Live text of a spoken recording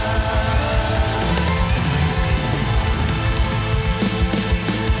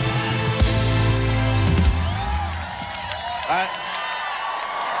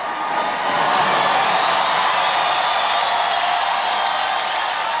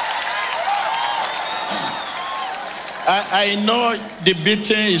I know the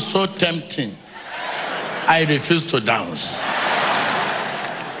beating is so tempting. I refuse to dance.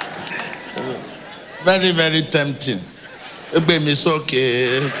 Very, very tempting. It's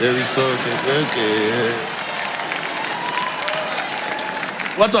okay. It's okay.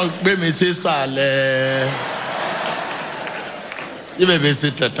 What baby say, Sale? You may be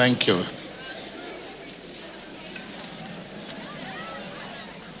seated. Thank you.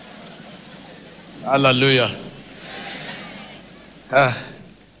 Hallelujah.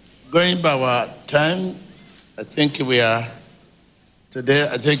 Going by our time, I think we are today,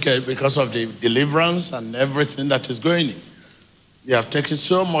 because of the deliverance and everything that is going in, we have taken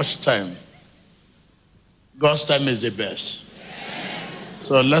so much time. God's time is the best.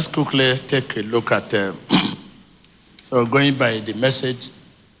 So let's quickly take a look at, so going by the message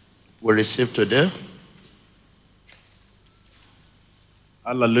we received today.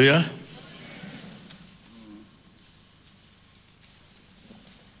 Hallelujah.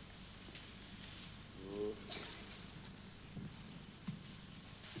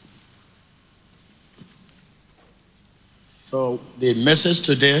 So the message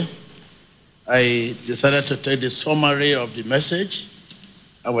today, I decided to take the summary of the message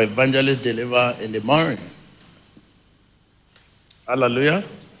our evangelist deliver in the morning. Hallelujah.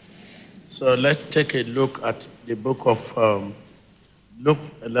 So let's take a look at the book of Luke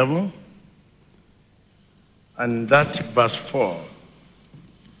 11 and that verse 4.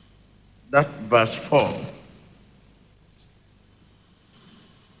 That verse 4.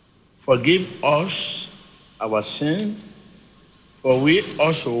 Forgive us our sin, for we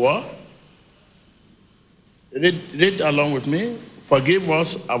also what? Read along with me. Forgive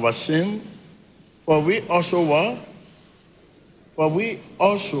us our sin, for we also what? For we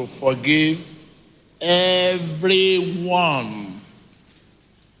also forgive everyone.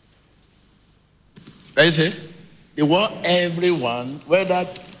 I say, the word everyone, whether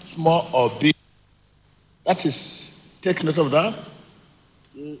small or big, that is, take note of that.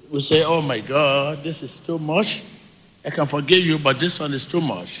 We say, oh my God, this is too much. I can forgive you, but this one is too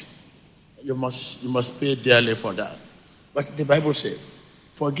much. You must pay dearly for that. But the Bible says,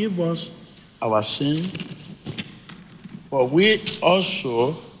 forgive us our sin, for we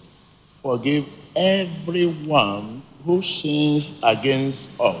also forgive everyone who sins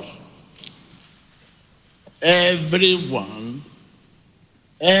against us. Everyone.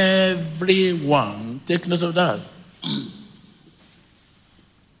 Take note of that.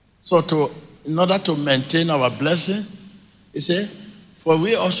 So in order to maintain our blessing, he said, for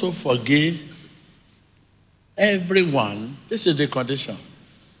we also forgive everyone. This is the condition.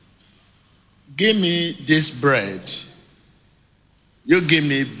 Give me this bread. You give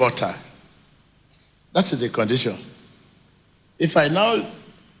me butter. That is the condition. If I now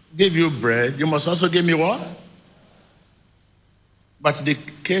give you bread, you must also give me what? But the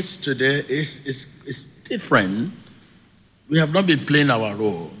case today is different. We have not been playing our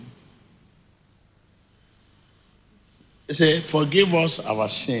role. He said, forgive us our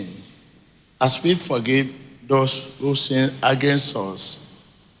sin, as we forgive those who sin against us.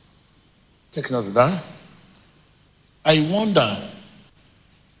 Take note of that. I wonder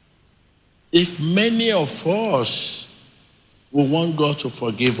if many of us will want God to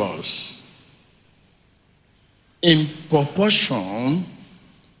forgive us in proportion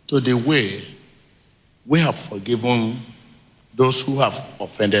to the way we have forgiven those who have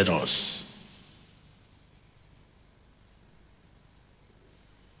offended us.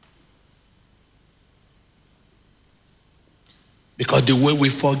 Because the way we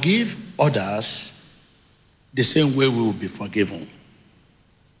forgive others, the same way we will be forgiven.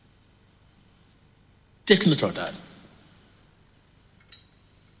 Take note of that.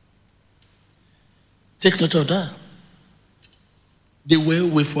 Take note of that. The way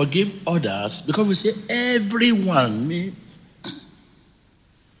we forgive others, because we say everyone,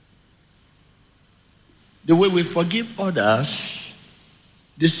 the way we forgive others,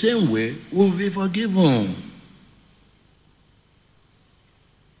 the same way we will be forgiven.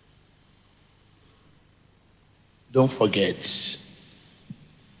 Don't forget,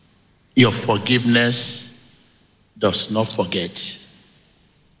 your forgiveness does not forget.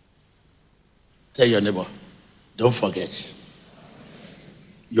 Tell your neighbor, don't forget.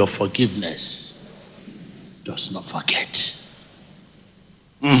 Your forgiveness does not forget.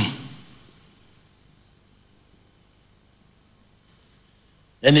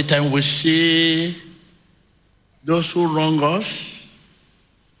 Anytime we see those who wrong us,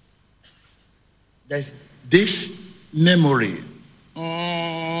 there's this memory.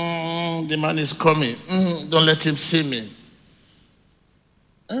 The man is coming. Don't let him see me.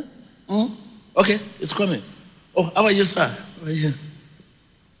 Okay, it's coming. Oh, how are you, sir? How are you?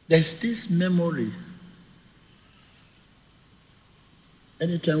 There's this memory.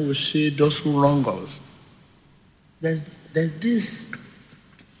 Anytime we see those who wrong us, there's this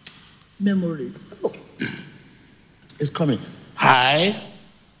memory. Oh, it's coming. Hi.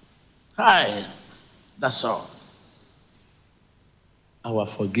 Hi. That's all. Our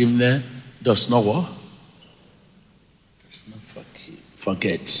forgiveness does not what? Does not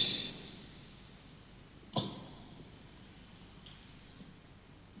forget.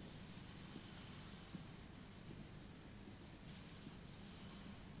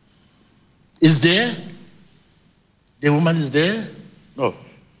 Is there? The woman is there? No.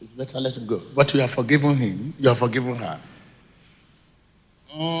 It's better let him go. But you have forgiven him. You have forgiven her.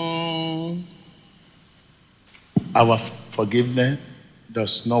 Our forgiveness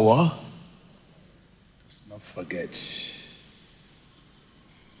does not what? Does not forget.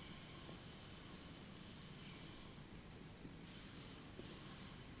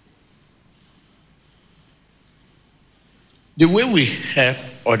 The way we help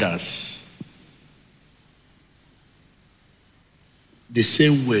others, the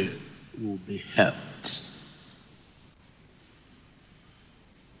same way will be helped.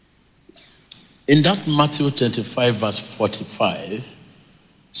 In that Matthew 25 verse 45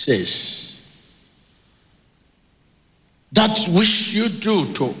 says, that which you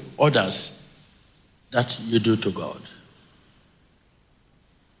do to others, that you do to God.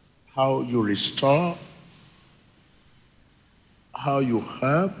 How you restore, how you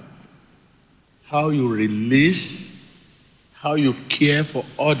help, how you release, how you care for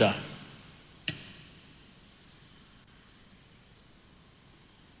others.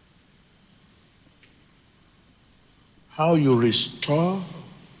 How you restore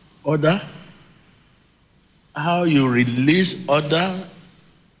others, how you release others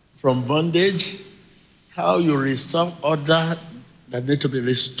from bondage, how you restore others that need to be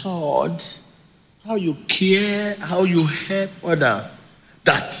restored, how you care, how you help others.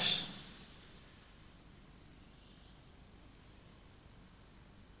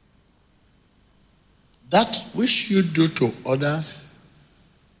 That which you do to others,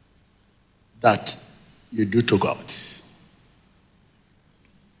 that you do to God.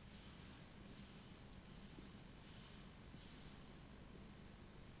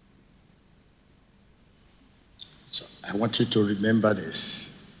 So I want you to remember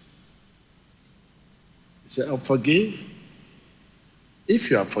this. You say, "I'll forgive." If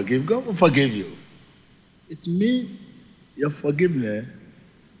you are forgiven, God will forgive you. It means your forgiveness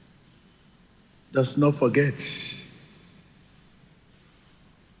does not forget.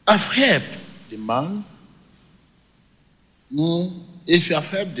 I've helped the man. If you have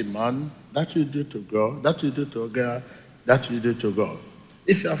helped the man, that you do to God, that you do to God, that you do to God.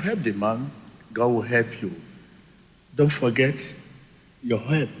 If you have helped the man, God will help you. Don't forget, your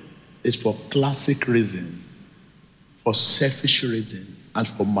help is for classic reason, for selfish reason, and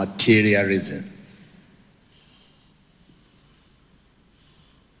for material reason.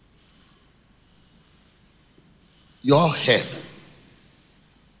 Your help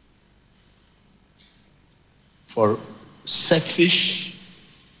for selfish,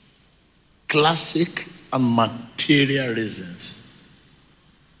 classic, and material reasons.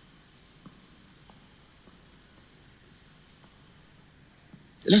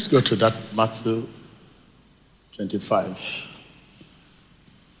 Let's go to that Matthew 25.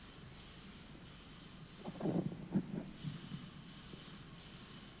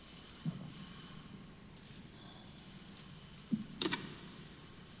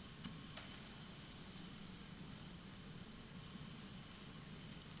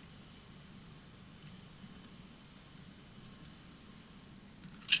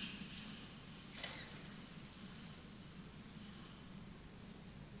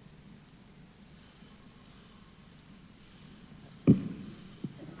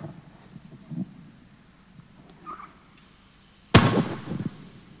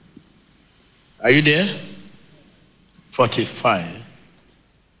 Are you there? 45.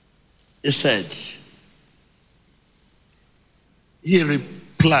 He said, he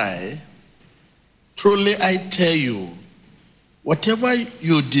replied, truly I tell you, whatever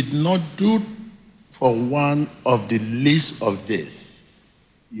you did not do for one of the least of this,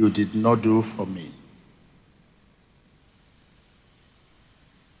 you did not do for me.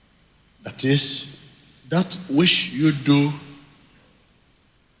 That is, that which you do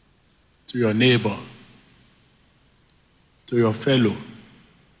to your neighbor, to your fellow,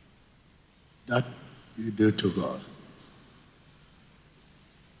 that you do to God.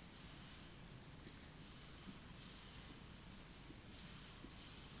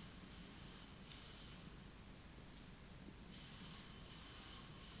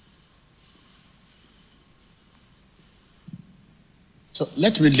 So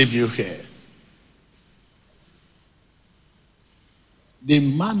let me leave you here. The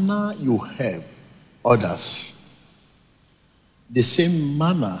manner you help others, the same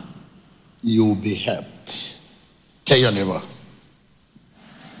manner you will be helped. Tell your neighbor.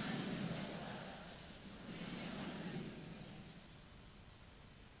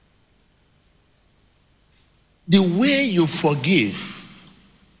 The way you forgive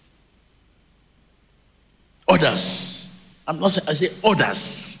others, I'm not saying, I say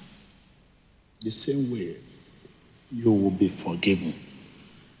others, the same way you will be forgiven.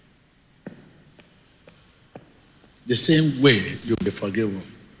 The same way you'll be forgiven.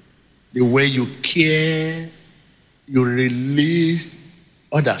 The way you care, you release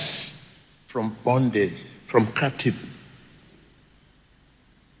others from bondage, from captivity.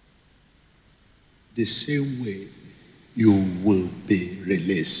 The same way you will be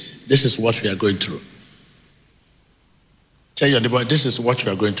released. This is what we are going through. Tell your neighbor, this is what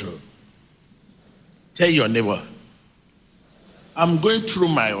you are going through. Tell your neighbor, I'm going through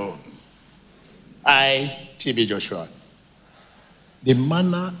my own. I, TB Joshua, the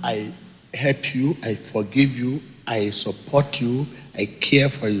manner I help you, I forgive you, I support you, I care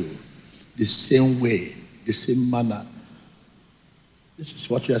for you, the same way, the same manner. This is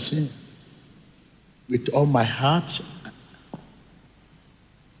what you are saying. With all my heart.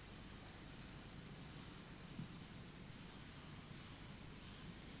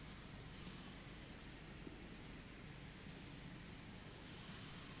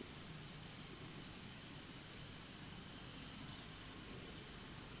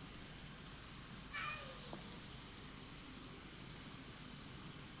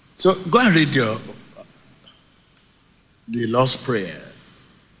 So go and read the Lord's Prayer.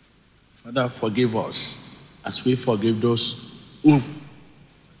 Father, forgive us as we forgive those who,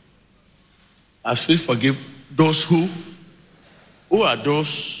 who are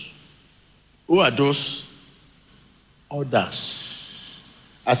those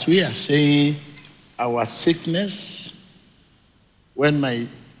others. As we are saying, our sickness, when my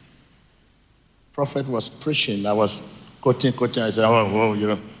prophet was preaching, I was quoting, I said,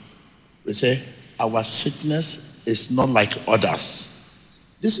 oh, we say, our sickness is not like others.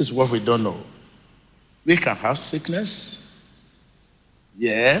 This is what we don't know. We can have sickness.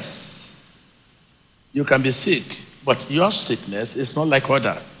 Yes. You can be sick, but your sickness is not like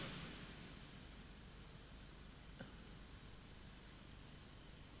others.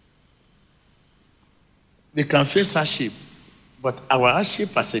 We can face hardship, but our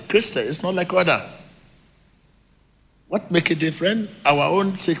hardship as a Christian is not like others. What makes it different? Our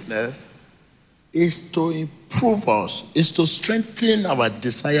own sickness is to improve us, is to strengthen our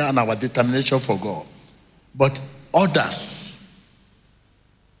desire and our determination for God. But others,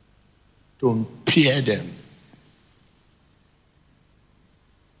 to impair them.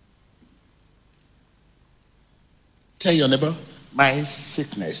 Tell your neighbor, my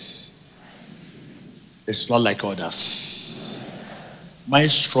sickness is not like others. My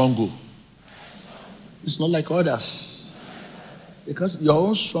struggle is not like others. Because your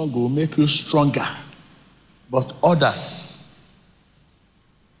own struggle will make you stronger. But others.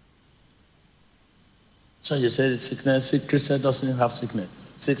 So you say sickness, Christian doesn't have sickness.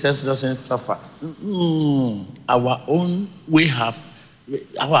 Sickness doesn't suffer. Our own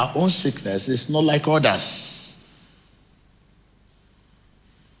sickness is not like others.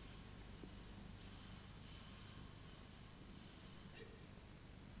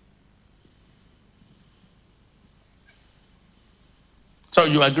 So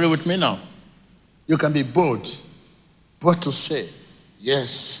you agree with me now? You can be bold to say,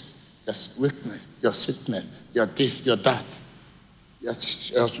 yes, your weakness, your sickness, your this, your that,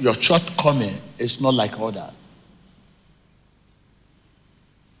 your shortcoming is not like others.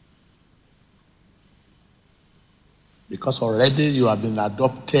 Because already you have been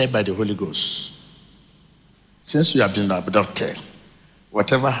adopted by the Holy Ghost. Since you have been adopted,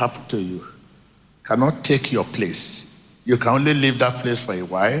 whatever happened to you cannot take your place. You can only leave that place for a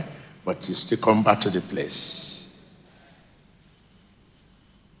while, but you still come back to the place.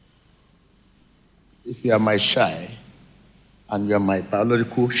 If you are my child, and you are my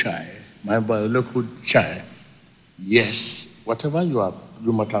biological child, yes, whatever you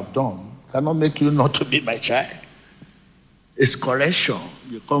might have done cannot make you not to be my child. It's correction.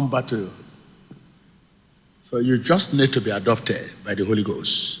 You come back to. So you just need to be adopted by the Holy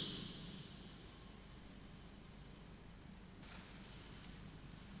Ghost.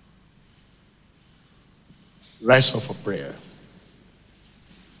 Rise up for prayer.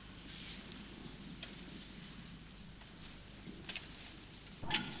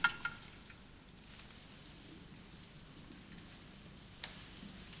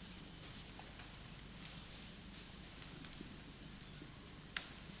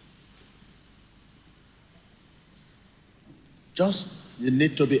 you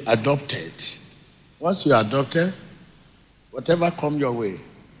need to be adopted. Once you're adopted, whatever comes your way,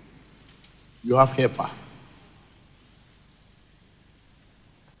 you have helper.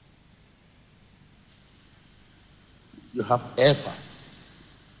 You have helper.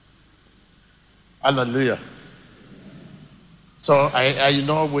 Hallelujah. So I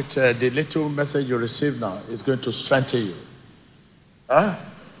know with the little message you receive now, it's going to strengthen you. Huh?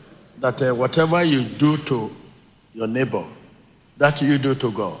 That whatever you do to your neighbor, that you do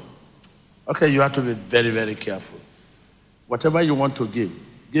to God. Okay, you have to be very, very careful. Whatever you want to give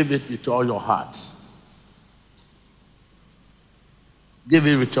it with all your heart. Give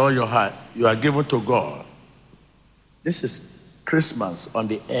it with all your heart. You are given to God. This is Christmas on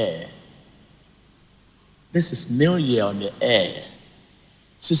the air. This is New Year on the air.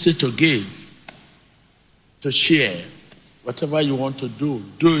 This is to give, to share. Whatever you want to do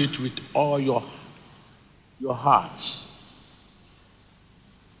it with all your heart.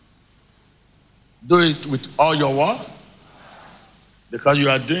 Do it with all your what? Because you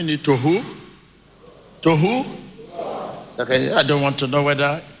are doing it to who? To who? Okay, I don't want to know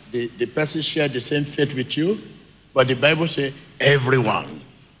whether the person shared the same faith with you, but the Bible says everyone.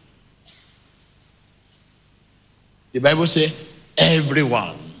 The Bible says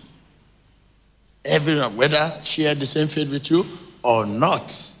everyone. Everyone, whether share the same faith with you or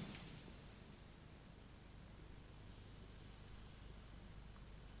not.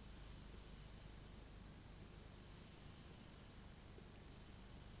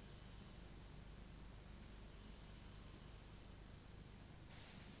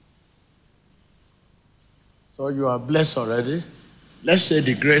 So you are blessed already. Let's say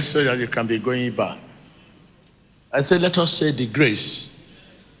the grace so that you can be going back. I say, let us say the grace.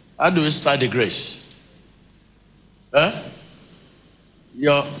 How do we start the grace? Huh?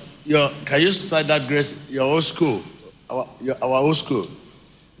 Can you start that grace? Your old school, our old school.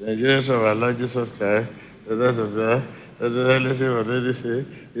 The grace of our Lord Jesus Christ.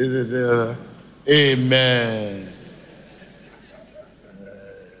 Amen.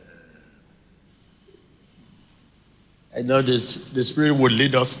 I know the Spirit will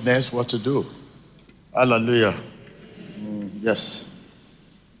lead us next what to do. Hallelujah. Yes.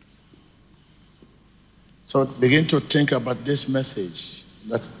 So begin to think about this message,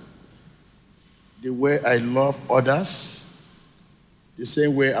 that the way I love others, the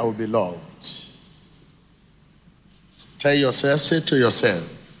same way I will be loved. Tell yourself, say to yourself,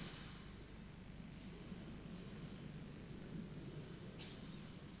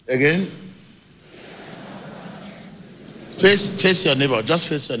 again, face your neighbor, just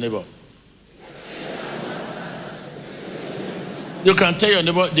face your neighbor. You can tell your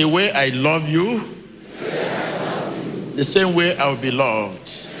neighbor, the way I love you, the same way I will be loved.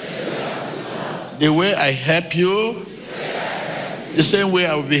 The way I help you, the same way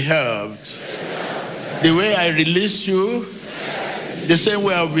I will be helped. The way I release you, the same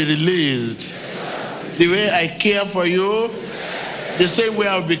way I will be released. The way I care for you, the same way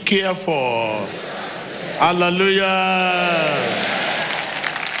I will be cared for. Hallelujah.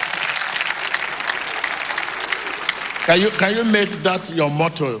 Can you make that your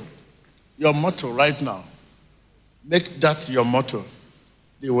motto? Your motto right now. Make that your motto.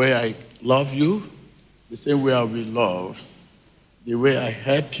 The way I love you, the same way I will be loved. The way I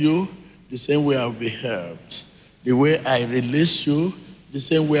help you, the same way I will be helped. The way I release you, the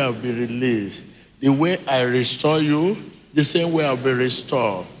same way I will be released. The way I restore you, the same way I will be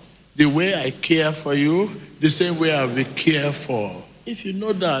restored. The way I care for you, the same way I will be cared for. If you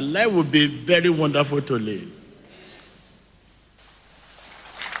know that, life will be very wonderful to live.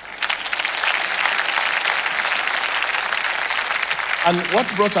 And what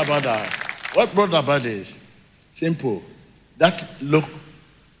brought about that? What brought about this? Simple. That Luke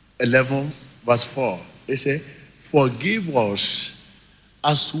 11 verse 4. It says, forgive us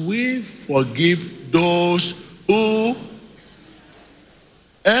as we forgive those who...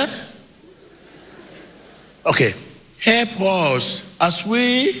 Okay. Help us as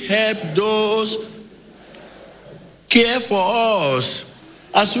we help those care for us,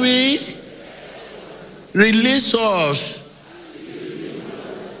 as we release us,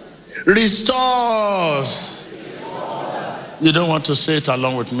 restore us. You don't want to say it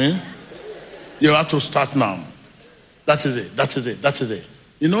along with me? You have to start now. That is it. That is it. That is it.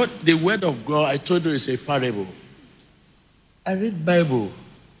 You know, the word of God, I told you, is a parable. I read Bible.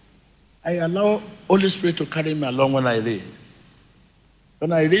 I allow Holy Spirit to carry me along when I read.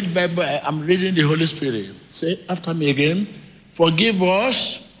 When I read Bible, I'm reading the Holy Spirit. Say after me again. Forgive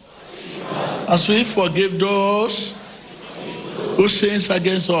us as we forgive those who sins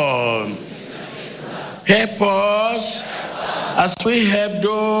against us. Help us As we help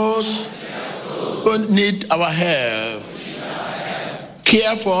those who need our help.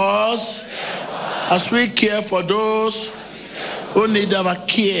 Care for us as we care for those who need our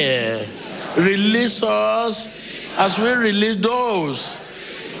care. Release us as we release those.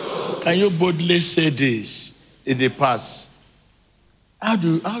 Can you boldly say this in the past? How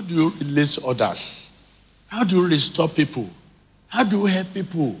do you release others? How do you restore people? How do you help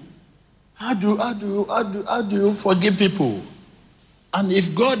people? How do you forgive people? And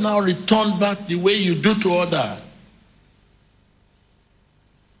if God now returns back the way you do to others,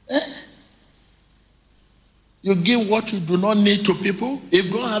 you give what you do not need to people.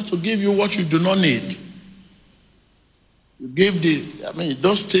 If God has to give you what you do not need, you give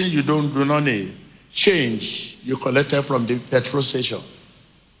those things you do not need. Change you collected from the petrol station.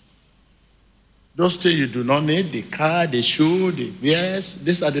 Those things you do not need, the car, the shoe, the yes,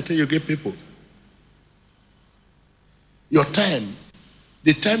 these are the things you give people. Your time,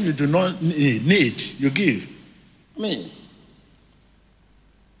 the time you do not need, you give.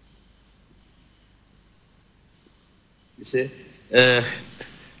 You say,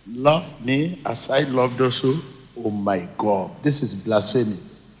 love me as I love those who, oh my God, this is blasphemy.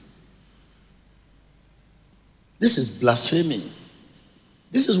 This is blasphemy.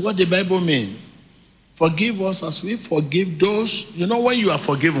 This is what the Bible means. Forgive us as we forgive those. You know, when you are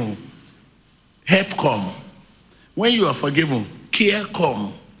forgiven, help come. When you are forgiven, care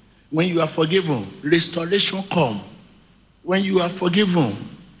come. When you are forgiven, restoration come. When you are forgiven,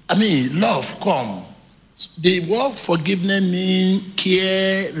 love come. The word forgiveness means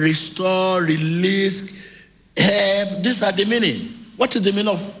care, restore, release, help. These are the meaning. What is the meaning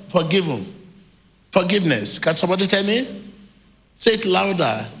of forgiven? Forgiveness. Can somebody tell me? Say it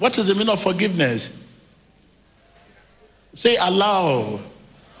louder. What is the meaning of forgiveness? Say allow.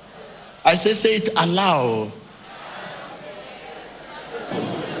 I say it allow.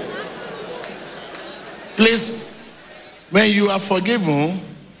 Please, when you are forgiven,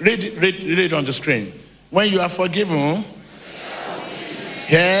 read it on the screen. When you are forgiven,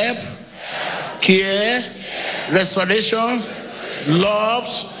 help, care, restoration, love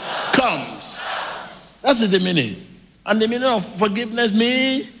comes. That's the meaning. And the meaning of forgiveness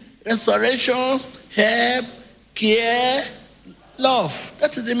means restoration, help, care, love.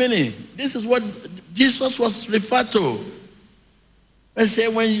 That is the meaning. This is what Jesus was referred to. I say,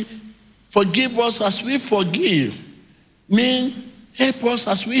 when you forgive us as we forgive, mean help us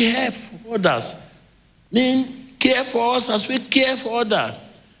as we help others. Mean care for us as we care for others.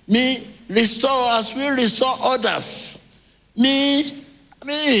 Mean restore as we restore others. And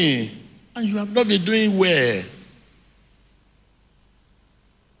you have not been doing well.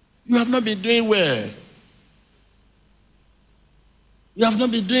 You have not been doing well. You have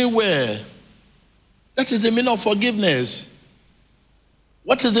not been doing well. That is the meaning of forgiveness.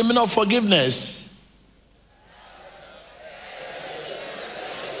 What is the meaning of forgiveness?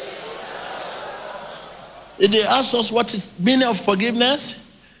 If they ask us what is the meaning of forgiveness,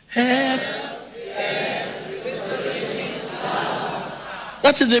 help.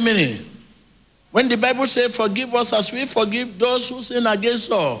 That is the meaning. When the Bible says forgive us as we forgive those who sin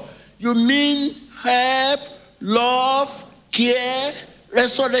against us, you mean help, love, care,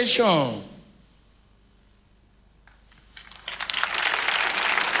 restoration.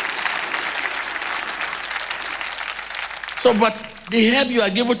 So, but the help you are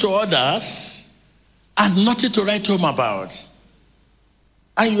giving to others are nothing to write home about.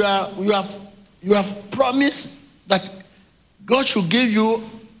 And you have promised that God should give you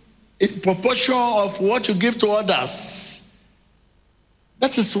a proportion of what you give to others.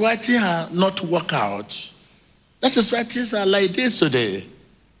 That is why things are not work out. That is why things are like this today.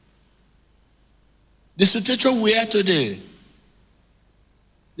 The situation we are today.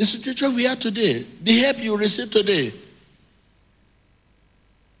 The situation we are today. The help you receive today.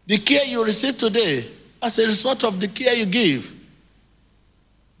 The care you receive today as a result of the care you give.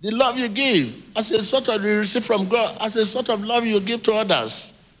 The love you give as a result of you receive from God, as a result of love you give to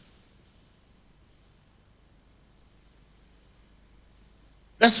others.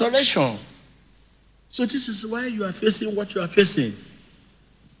 Restoration. So this is why you are facing what you are facing.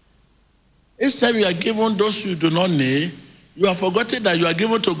 Each time you are given those you do not need, you have forgotten that you are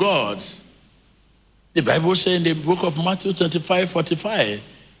given to God. The Bible says in the book of Matthew 25:45,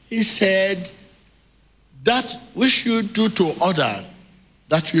 he said, that which you do to others,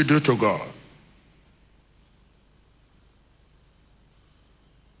 that you do to God.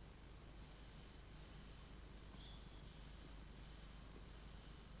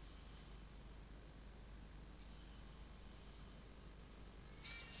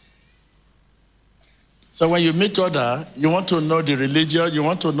 So when you meet other, you want to know the religion, you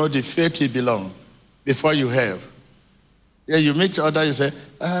want to know the faith you belong before you have. Yeah, you meet other, you say,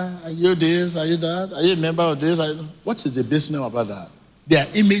 are you this, are you that, are you a member of this? What is the business about that? They are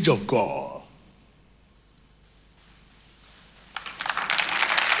image of God.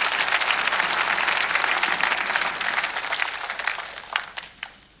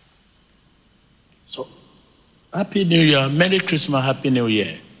 So, Happy New Year, Merry Christmas, Happy New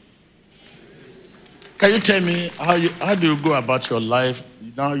Year. Can you tell me how do you go about your life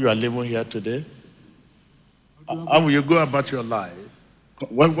now you are living here today? How will you go about your life?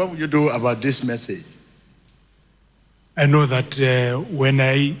 What will you do about this message? I know that when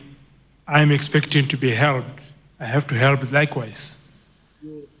I'm expecting to be helped, I have to help likewise.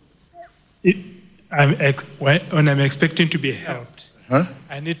 When I'm expecting to be helped,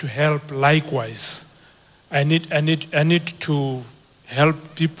 I need to help likewise. I need to help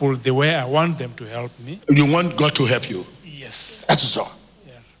people the way I want them to help me. You want God to help you? Yes. That's all.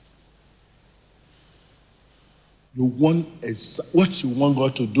 Yeah. You want what you want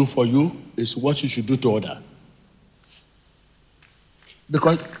God to do for you is what you should do to others.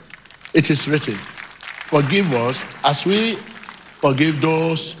 Because it is written, forgive us as we forgive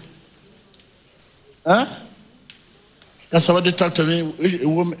those. Can somebody talk to me?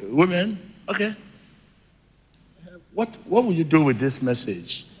 Women? Okay. What will you do with this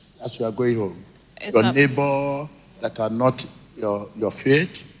message as you are going home? Your neighbor that are not your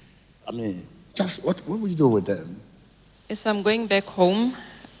faith? I mean, just what will you do with them? As I'm going back home,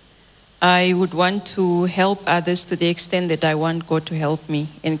 I would want to help others to the extent that I want God to help me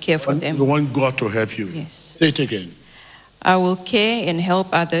and care for them. You want God to help you? Yes. Say it again. I will care and help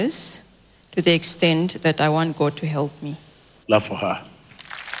others to the extent that I want God to help me. Love for her.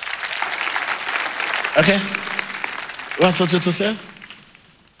 Okay? What's something to say?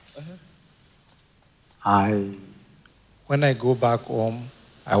 When I go back home,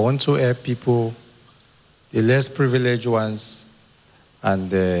 I want to help people, the less privileged ones,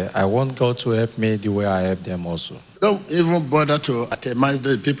 and I want God to help me the way I help them also. Don't even bother to itemize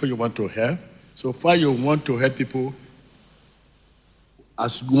the people you want to help. So far you want to help people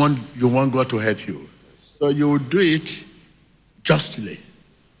as you want God to help you. So you will do it justly.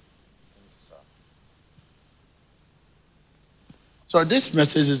 So this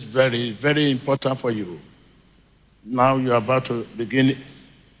message is very, very important for you. Now you are about to begin,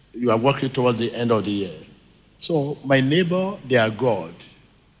 you are working towards the end of the year. So my neighbor, they are God.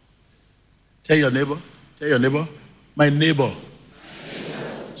 Tell your neighbor, my neighbor.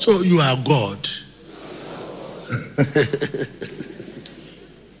 So you are God.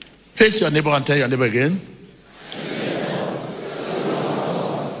 Face your neighbor and tell your neighbor again.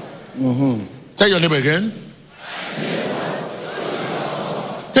 Tell your neighbor again.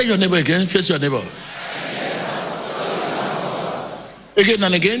 Tell your neighbor again. Face your neighbor. Again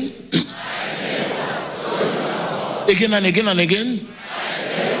and again. Again and again and again.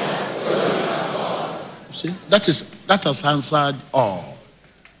 See, that has answered all.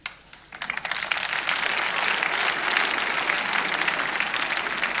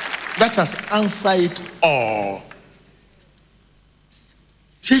 That has answered it all.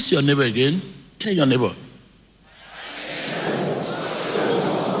 Face your neighbor again. Tell your neighbor.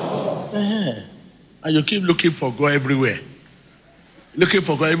 And you keep looking for God everywhere. Looking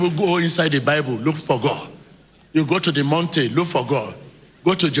for God. Even go inside the Bible, look for God. You go to the mountain, look for God.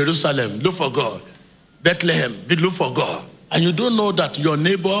 Go to Jerusalem, look for God. Bethlehem, look for God. And you don't know that your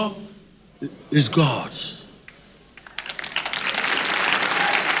neighbor is God.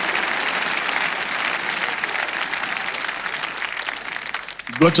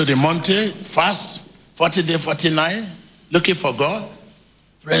 Go to the mountain, fast, 40 days, 49, looking for God.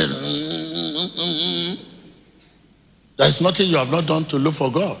 Pray. There's nothing you have not done to look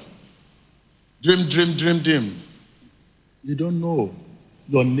for God. Dream. You don't know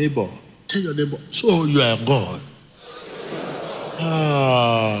your neighbor. Tell your neighbor, so you are God.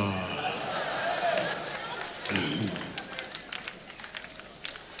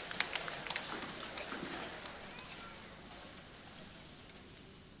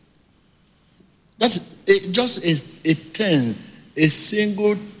 That's just a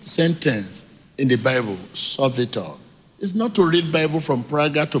single sentence in the Bible solves it all. It's not to read Bible from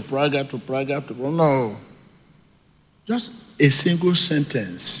Praga to Praga to Praga to no. Just a single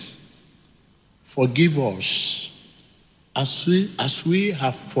sentence. Forgive us as we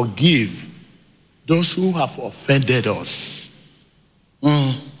have forgive those who have offended us.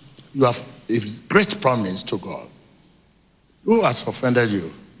 You have a great promise to God. Who has offended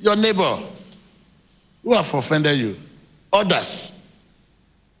you? Your neighbor. Who have offended you? Others.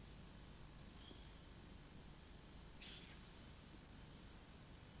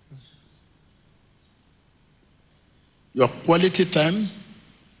 your quality time,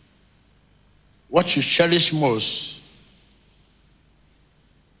 what you cherish most,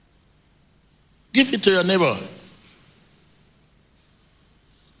 give it to your neighbor.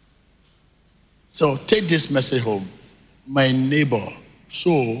 So take this message home. My neighbor,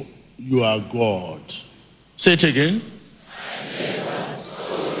 so you are God. Say it again. My neighbor,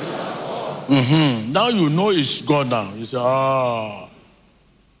 so you are God. Now you know it's God now. You say,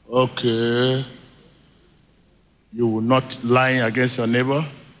 okay. You will not lie against your neighbor.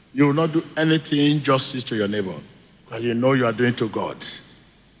 You will not do anything injustice to your neighbor. Because you know you are doing to God.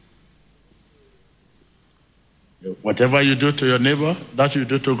 Whatever you do to your neighbor, that you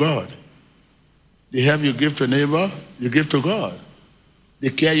do to God. The help you give to neighbor, you give to God. The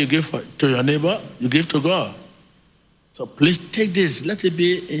care you give to your neighbor, you give to God. So please take this. Let it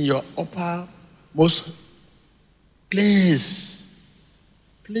be in your uppermost place.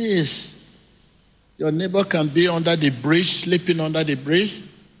 Please. Your neighbor can be under the bridge, sleeping under the bridge.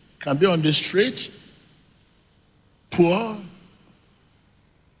 Can be on the street. Poor.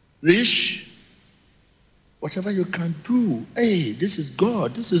 Rich. Whatever you can do. Hey, this is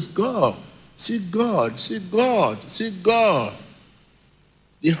God. This is God. See God. See God. See God.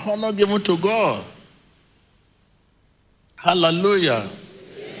 The honor given to God. Hallelujah.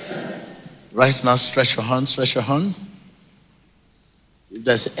 Amen. Right now, stretch your hand. Stretch your hand. If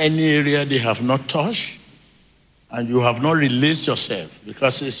there's any area they have not touched, and you have not released yourself,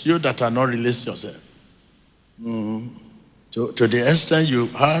 because it's you that are not released yourself. To the extent you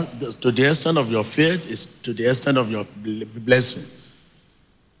have, to the extent of your faith, is to the extent of your blessing.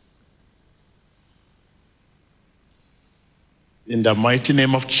 In the mighty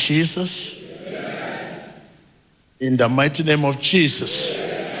name of Jesus. Amen. In the mighty name of Jesus.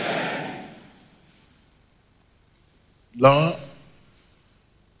 Amen. Lord,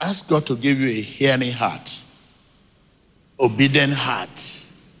 ask God to give you a hearing heart, obedient heart,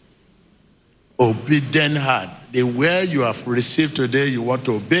 obedient heart. The word you have received today, you want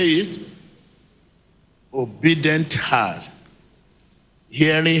to obey it. Obedient heart,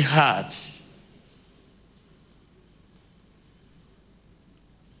 hearing heart.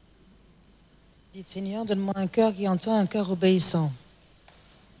 Dites, Seigneur, donne-moi un cœur qui entend, un cœur obéissant.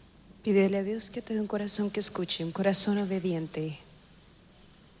 Pídele a Dios que te dé un corazón que escuche, un corazón obediente.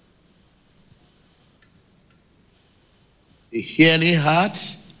 A hearing heart,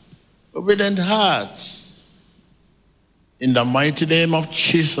 obedient heart. In the mighty name of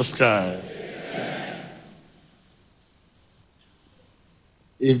Jesus Christ. Amen.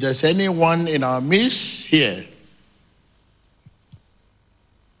 If there's anyone in our midst here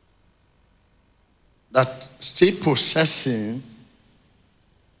that still possessing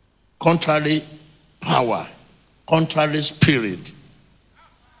contrary power, contrary spirit,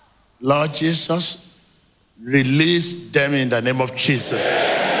 Lord Jesus, release them in the name of Jesus.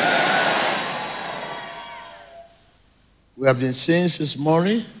 We have been saying since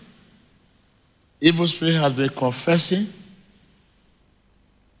morning, evil spirit has been confessing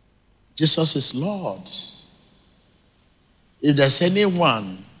Jesus is Lord. If there's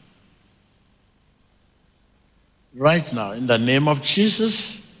anyone right now, in the name of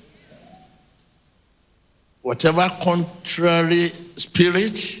Jesus, whatever contrary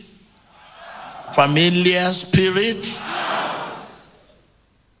spirit, familiar spirit,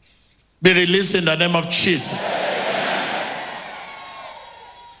 be released in the name of Jesus.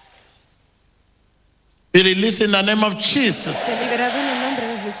 Be released in the name of Jesus.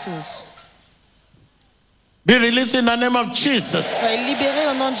 Be released in the name of Jesus. Sois libéré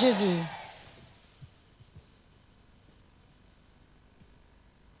au nom de Jésus.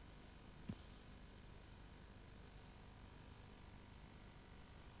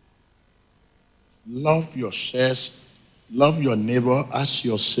 Love yourself, love your neighbor as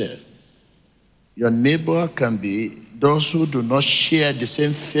yourself. Your neighbor can be those who do not share the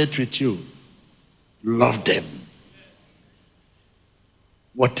same faith with you. Love them.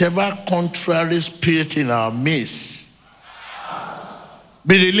 Whatever contrary spirit in our midst,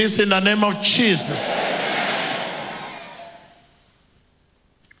 be released in the name of Jesus.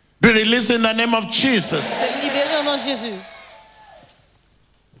 Be released in the name of Jesus. Libéré au nom de Jésus.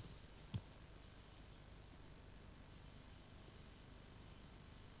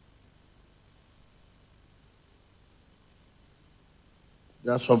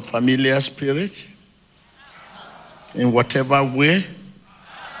 There's some familiar spirit in whatever way.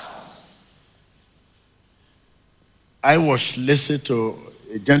 I was listening to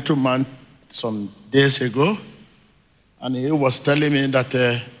a gentleman some days ago, and he was telling me that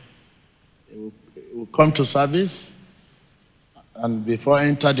he will come to service, and before I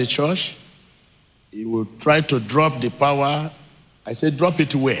enter the church, he will try to drop the power. I said, drop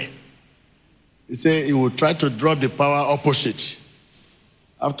it where? He said he will try to drop the power opposite.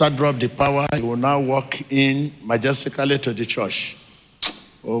 After drop the power, he will now walk in majestically to the church.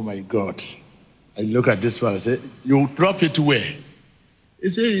 Oh my God. I look at this one, I say, you drop it where? He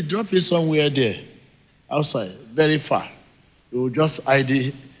said, he drop it somewhere there, outside, very far. You will just hide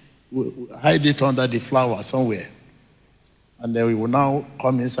it under the flower somewhere. And then we will now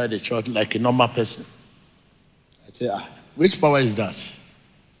come inside the church like a normal person. I say, which power is that?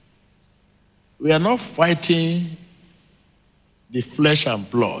 We are not fighting the flesh and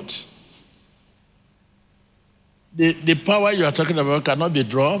blood. The power you are talking about cannot be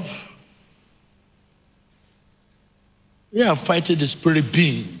dropped. We are fighting the spirit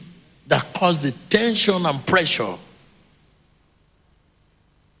being that caused the tension and pressure.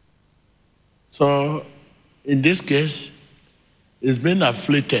 So, in this case, he's been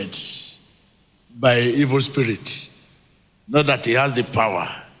afflicted by evil spirit. Not that he has the power.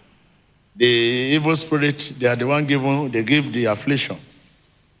 The evil spirit, they are the one given, they give the affliction.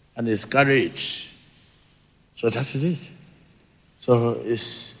 And he's carried it. So that is it. So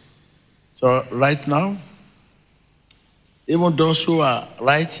right now, even those who are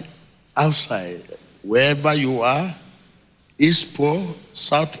right outside, wherever you are, East Pole,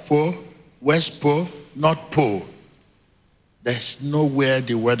 South Pole, West Pole, North Pole, there's nowhere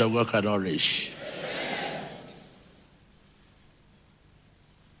the word of God cannot reach.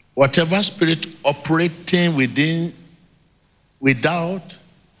 Whatever spirit operating without,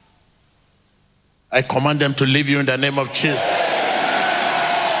 I command them to leave you in the name of Jesus.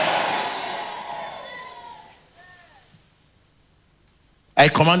 I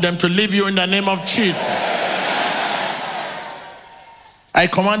command them to leave you in the name of Jesus. I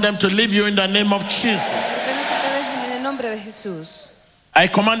command them to leave you in the name of Jesus. I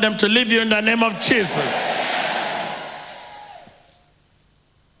command them to leave you in the name of Jesus.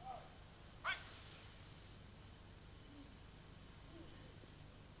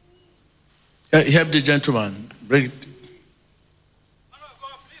 Help the gentleman. Bring it.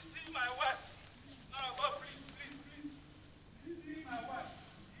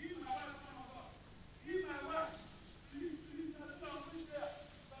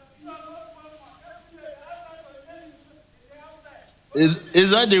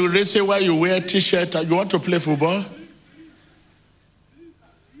 Is that the reason why you wear a t-shirt and you want to play football?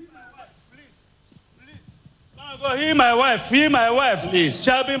 He, my wife. Please. She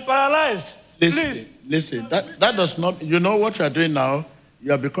has been paralyzed. Listen. That does not, you know what you are doing now?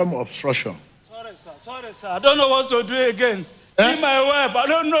 You have become obstruction. Sorry, sir. I don't know what to do again. Eh? He, my wife, I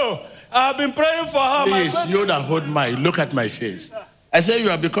don't know. I have been praying for her. Please, you that hold my, look at my face. I say you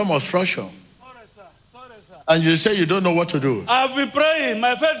have become obstruction. Sorry, sir. And you say you don't know what to do. I have been praying.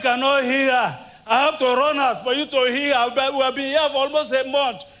 My faith cannot hear her. I have to run out for you to hear. We have been here for almost a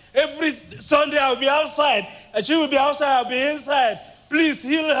month. Every Sunday I'll be outside. And she will be outside, I'll be inside. Please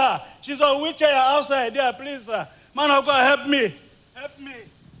heal her. She's on a wheelchair outside there, please, sir. Man of God, help me. Help me.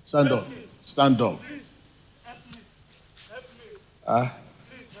 Stand up. Stand up. Please, help me.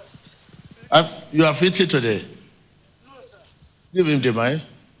 Please, sir. You have eaten today? No, sir. Give him the money.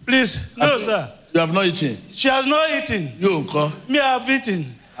 Please, no, sir. You have not eaten? She has not eaten. You, Uncle? Me, I have eaten.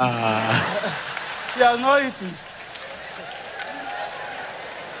 She has not eaten.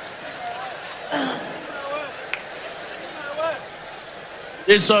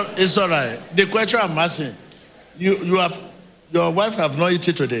 It's all right. The question I'm asking, your wife have not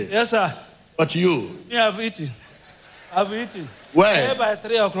eaten today? Yes, sir. But you? Me, I have eaten. I've eaten. Where? By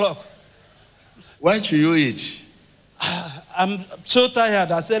 3 o'clock. Why should you eat? I'm so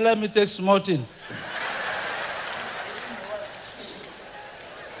tired. I said, let me take small thing.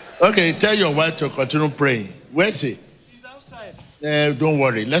 Okay, tell your wife to continue praying. Where is he? She's outside. Don't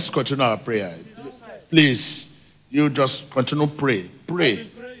worry. Let's continue our prayer. Please, you just continue pray. Pray. I've been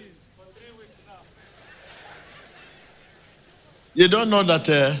praying for 3 weeks now. You don't know that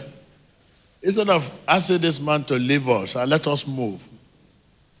instead of asking this man to leave us and let us move,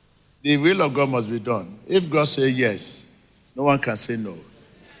 the will of God must be done. If God says yes, no one can say no.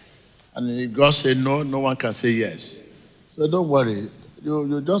 And if God says no, no one can say yes. So don't worry.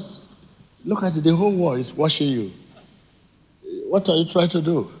 You just look at it. The whole world is watching you. What are you trying to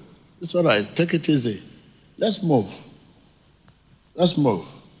do? It's all right. Take it easy. Let's move. Let's move.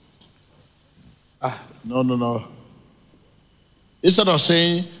 No. Instead of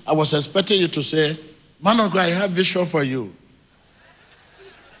saying, I was expecting you to say, man of God, I have vision for you.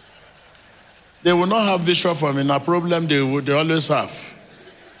 They will not have vision for me. No problem they always have.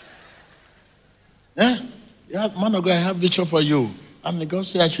 Yeah, man of God, I have vision for you. And God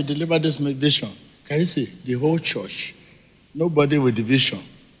said I should deliver this vision. Can you see? The whole church. Nobody with division.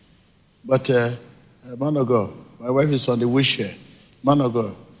 But, man of God, my wife is on the wheelchair. Man of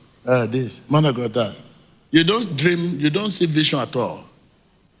God, this. Man of God, that. You don't dream, you don't see vision at all.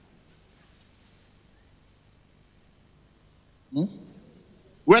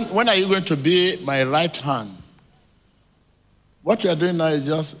 When are you going to be my right hand? What you are doing now is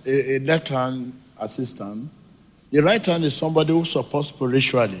just a left hand assistant. The right hand is somebody who supports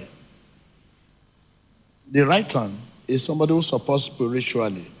spiritually. The right hand is somebody who supports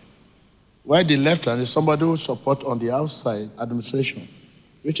spiritually. While the left hand is somebody who supports on the outside administration,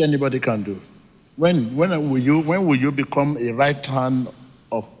 which anybody can do. When will you become a right hand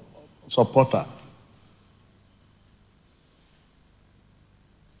of supporter?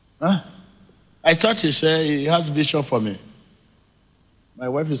 Huh? I thought he said he has vision for me. My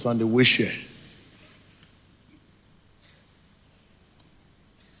wife is on the wheelchair.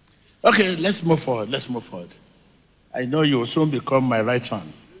 Okay, let's move forward. Let's move forward. I know you will soon become my right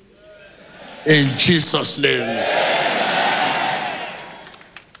hand. In Jesus' name.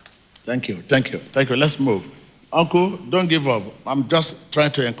 Thank you. Thank you. Thank you. Let's move. Uncle, don't give up. I'm just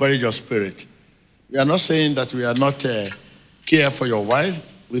trying to encourage your spirit. We are not saying that we are not care for your wife.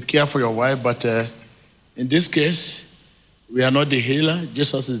 We care for your wife, but in this case, we are not the healer.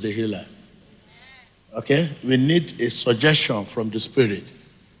 Jesus is the healer. Okay? We need a suggestion from the Spirit.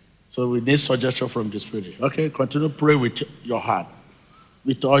 So we need suggestion from the Spirit. Okay? Continue to pray with your heart.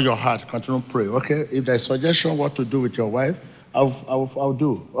 With all your heart, continue to pray. Okay? If there's suggestion what to do with your wife, I'll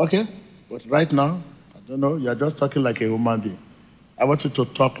do. Okay? But right now, I don't know, you're just talking like a human being. I want you to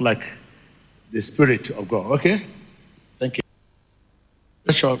talk like the Spirit of God. Okay? Thank you.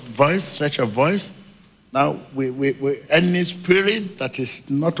 Stretch your voice, stretch your voice. Now, we any spirit that is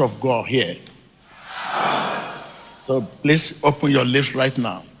not of God here. So please open your lips right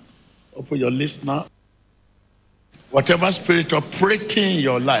now. Open your lips now. Whatever spirit operating in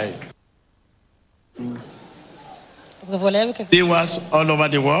your life. Viewers all over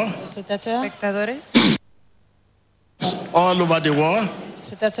the world. Espectadores. All over the world.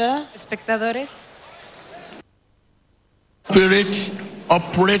 Espectadores. Spirit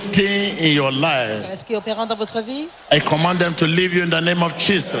operating in your life. Esprit opérant dans votre vie. I command them to leave you in the name of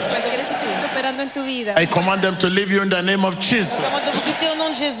Jesus. Operando en tu vida. I command them to leave you in the name of Jesus. Commande de vous quitter au nom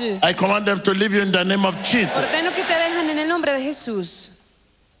de Jésus. I command them to leave you in the name of Jesus. Ordeno que te dejan en el nombre de Jesús.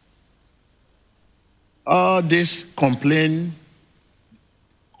 All this complaint,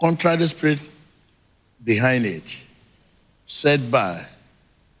 contrary spirit behind it, setback,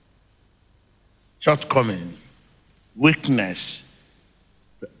 shortcoming, weakness,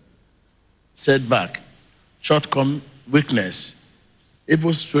 setback, shortcoming, weakness,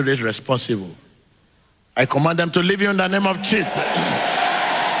 evil spirit responsible. I command them to leave you in the name of Jesus.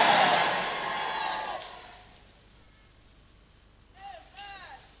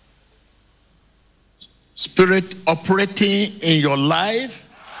 Spirit operating in your life,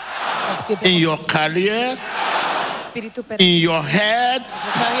 in your career, in your head,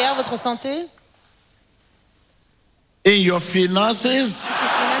 Votre carrière, votre santé, in your finances,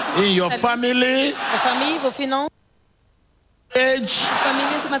 in your family, vos familles, vos finances, age.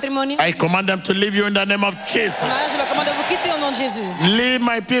 Familia, en tu matrimonio. I command them to leave you in the name of Jesus. je leur commande de vous quitter au nom de Jésus. Leave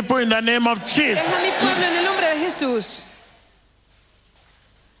my people in the name of Jesus. Deja mi pueblo en el nombre de Jesús.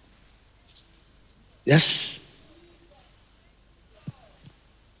 Yes.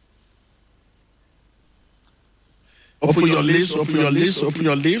 Open your lips, open your lips, open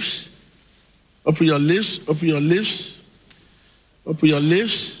your lips. Open your lips, open your lips. Open your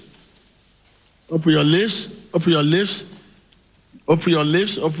lips. Open your lips, open your lips. Open your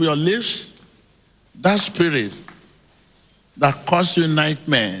lips, open your lips. That spirit that causes you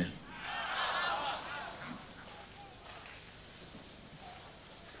nightmare.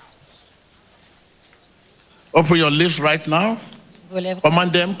 Open your lips right now. Vos lèvres.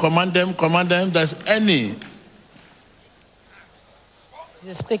 Command them, command them, command them. There's any. Les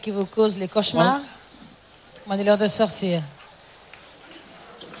esprits qui vous causent les cauchemars, commandez-leur de sortir.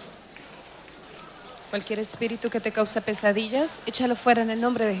 Cualquier espíritu que te causa pesadillas, échalo fuera en el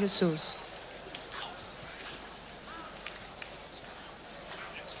nombre de Jesús.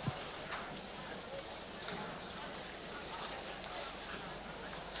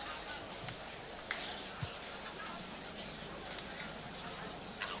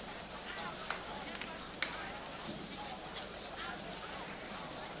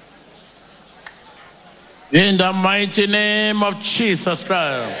 In the mighty name of Jesus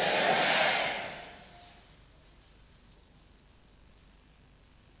Christ.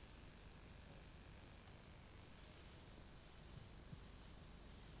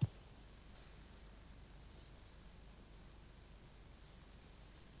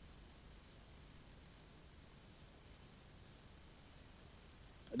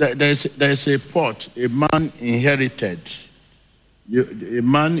 there's a pot a man inherited. A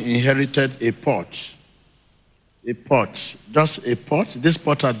man inherited a pot. A pot, just a pot. This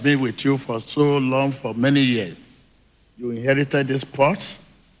pot had been with you for so long, for many years. You inherited this pot.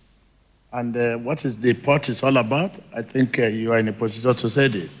 And what is the pot is all about? I think you are in a position to say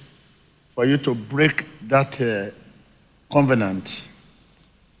this. For you to break that covenant,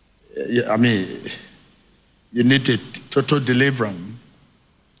 you need a total deliverance.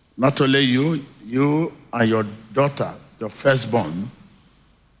 Not only you and your daughter, your firstborn,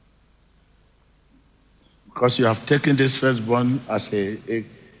 because you have taken this firstborn as a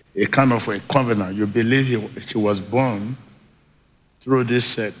kind of a covenant. You believe she was born through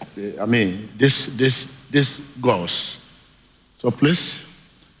this, this ghost. So please,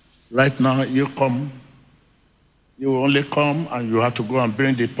 right now you come, you only come and you have to go and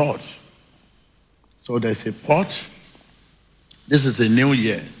bring the pot. So there's a pot. This is a new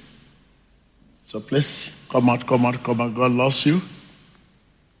year. So please, come out. God loves you.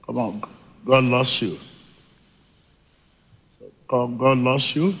 Come on, God loves you. God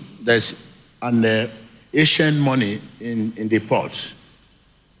loves you. There's an Asian money in the pot.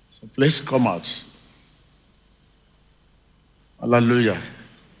 So please come out. Hallelujah.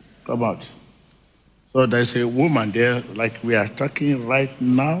 Come out. So there's a woman there, like we are talking right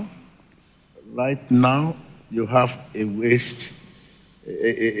now. Right now, you have a waist,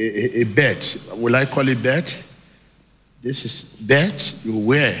 a bed. Will I call it bed? This is bed you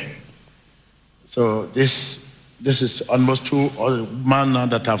wear. So this is almost 2 men now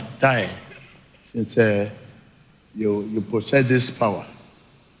that have died since you possess this power.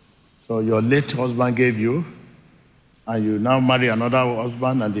 So your late husband gave you, and you now marry another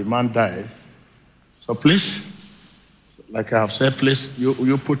husband, and the man died. So please, like I have said, please,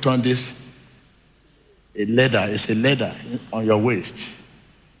 you put on this, a leather. It's a leather on your waist.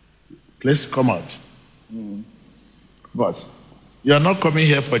 Please come out. But you are not coming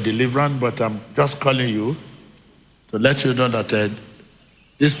here for deliverance, but I'm just calling you to let you know that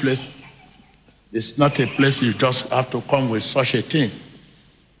this place is not a place you just have to come with such a thing.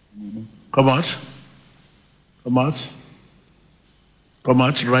 Come out. Come out. Come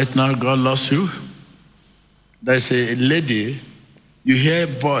out right now. God loves you. There's a lady, you hear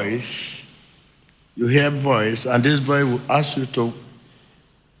voice, and this voice will ask you to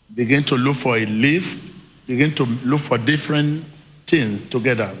begin to look for a leaf, begin to look for different things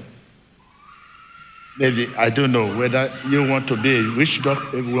together. Maybe, I don't know whether you want to be which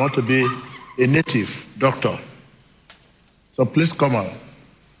doctor, if you want to be a native doctor. So please come out.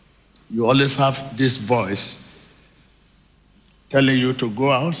 You always have this voice telling you to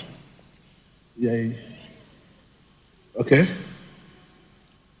go out. Yeah. Okay.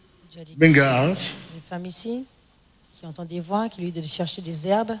 Bring her out. Une femme ici qui entend des voix, qui lui dit de chercher des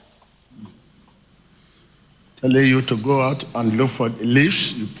herbes. Telling you to go out and look for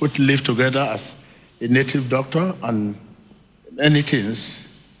leaves. You put leaves together as a native doctor and many things.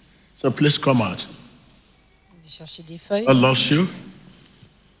 So please come out. De chercher des feuilles. God loves you.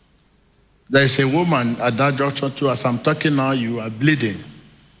 There is a woman at that doctor too. As I'm talking now, you are bleeding.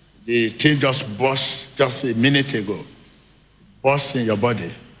 The thing just burst just a minute ago. Burst in your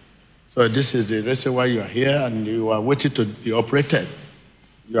body. So this is the reason why you are here and you are waiting to be operated.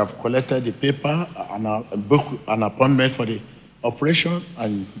 You have collected the paper and booked an appointment for the operation,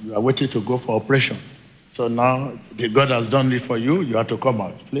 and you are waiting to go for operation. So now the God has done it for you. You have to come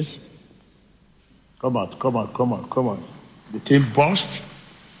out, please. Come out. The thing burst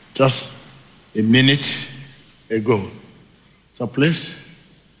just a minute ago. So please,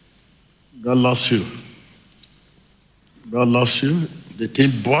 God loves you. God loves you. The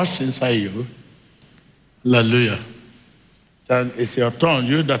thing bursts inside you. Hallelujah. Then it's your turn.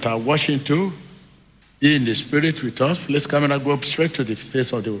 You that are watching too, be in the spirit with us. Please, camera, go straight to the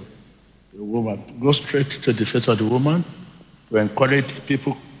face of the woman. Go straight to the face of the woman to encourage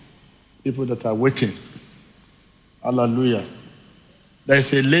people that are waiting. Hallelujah.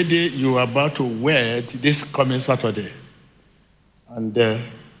 There's a lady you are about to wed this coming Saturday. And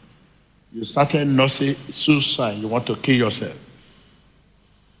you started nursing suicide. You want to kill yourself.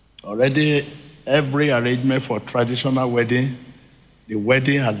 Already, every arrangement for traditional wedding, the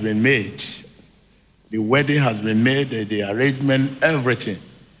wedding has been made. The wedding has been made, the arrangement, everything.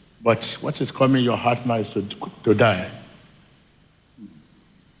 But what is coming in your heart now is to die.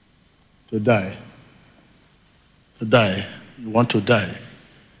 To die. To die. You want to die.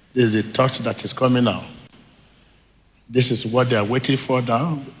 This is the thought that is coming now. This is what they are waiting for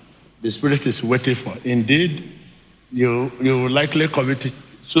now. The Spirit is waiting for. Indeed, you will likely commit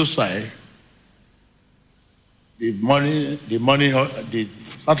suicide. the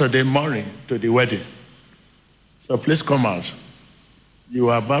Saturday morning to the wedding. So please come out. You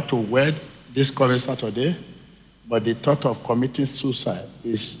are about to wed this coming Saturday, but the thought of committing suicide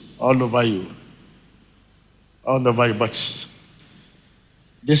is all over you. All over you. But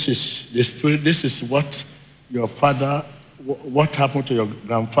this is the spirit, this is what your father, what happened to your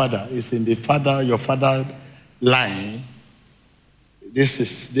grandfather is in your father line. This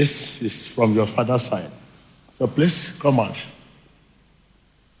is from your father's side. So please come out.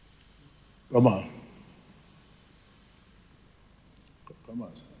 Come on. Come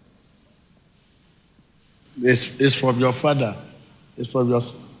on. It's from your father. It's from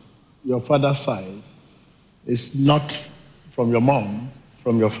your father's side. It's not from your mom,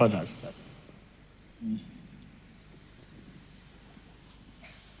 from your father's side.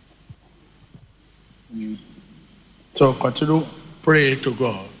 So continue, pray to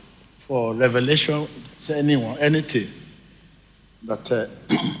God for revelation, anything that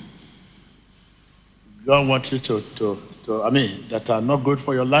God wants you that are not good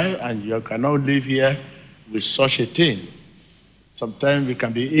for your life, and you cannot live here with such a thing. Sometimes we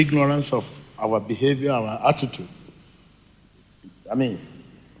can be ignorant of our behavior, our attitude.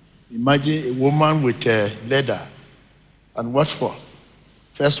 Imagine a woman with a leather, and what for?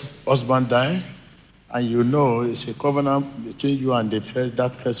 First husband died, and you know it's a covenant between you and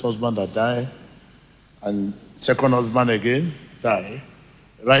that first husband that died, and second husband again died.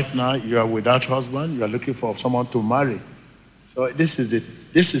 Right now you are without husband, you are looking for someone to marry. So this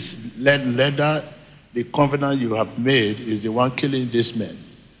is leather, the covenant you have made is the one killing this man.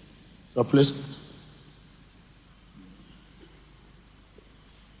 So please.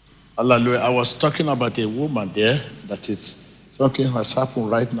 Hallelujah. I was talking about a woman there that is something has happened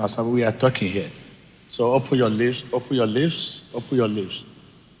right now. So we are talking here. So open your lips, open your lips, open your lips.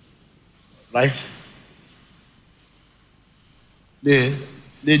 Right?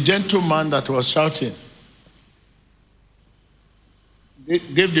 The gentleman that was shouting,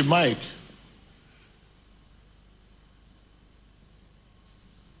 give the mic.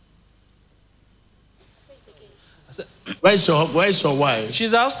 Where's your wife?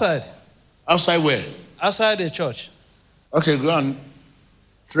 She's outside. Outside where? Outside the church. Okay, go and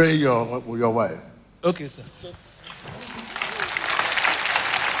train your wife. Okay, sir.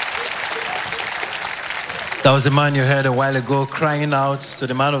 That was the man you heard a while ago crying out to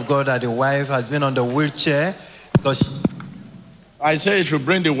the man of God that the wife has been on the wheelchair because... I say you should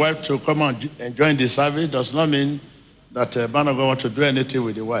bring the wife to come and join the service. Does not mean that a man of God wants to do anything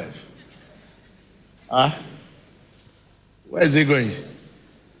with the wife. Where is he going? You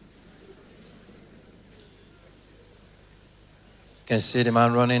can see the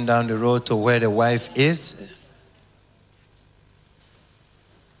man running down the road to where the wife is.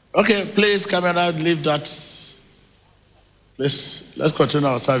 Okay, please, camera, leave that. Please, let's continue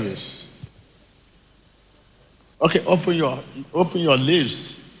our service. Okay, open your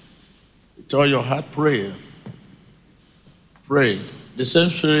lips. With all your heart, pray. Pray. The same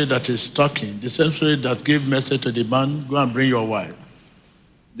spirit that is talking, the same spirit that gave message to the man, go and bring your wife.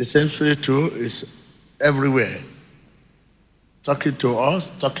 The same spirit too is everywhere. Talking to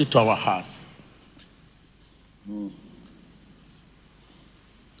us, talking to our heart.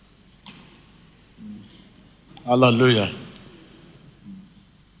 Hallelujah.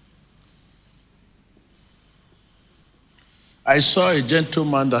 I saw a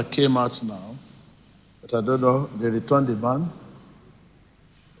gentleman that came out now, but I don't know, they returned the man.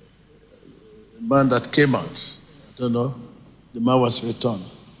 The man that came out, I don't know, the man was returned.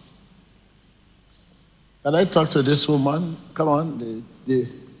 Can I talk to this woman? Come on, Let me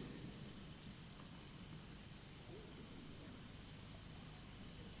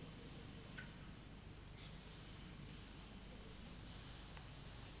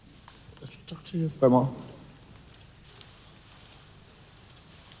talk to you. Come on.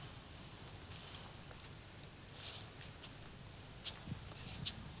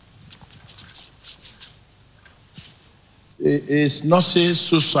 It's not saying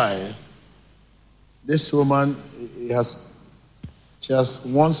suicide. This woman she has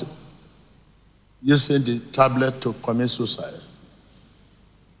once using the tablet to commit suicide.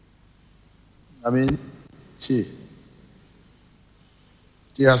 She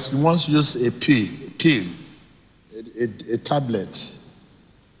has once used a pill, a tablet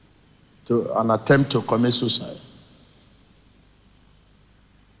to an attempt to commit suicide.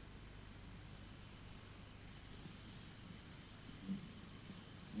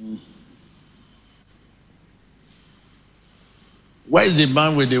 Where is the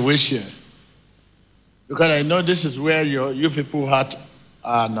man with the wheelchair? Because I know this is where you people heart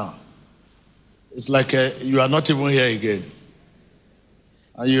are now. It's like you are not even here again.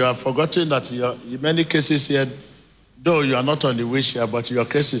 And you have forgotten that in many cases here, though you are not on the wheelchair, but your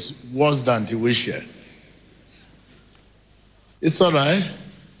case is worse than the wheelchair. It's all right.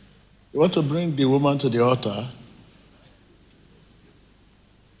 You want to bring the woman to the altar.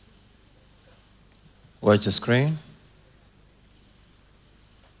 Watch the screen.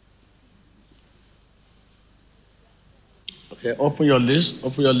 Okay, open your list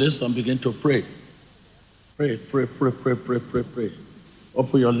and begin to pray. Pray.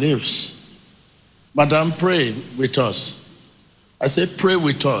 Open your lips. Madam, pray with us. I say pray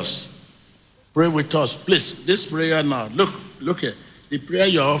with us. Pray with us. Please, this prayer now, look here. The prayer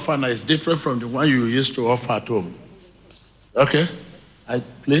you offer now is different from the one you used to offer at home. Okay?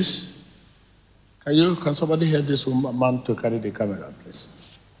 Please, can somebody help this man to carry the camera,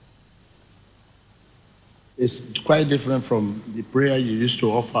 please? It's quite different from the prayer you used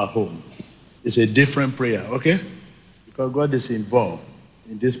to offer at home. It's a different prayer, okay? Because God is involved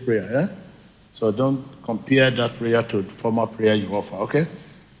in this prayer, yeah? So don't compare that prayer to the former prayer you offer, okay?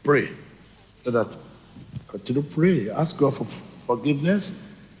 Pray. So that, continue to pray. Ask God for forgiveness.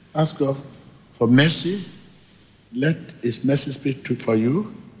 Ask God for mercy. Let His mercy speak for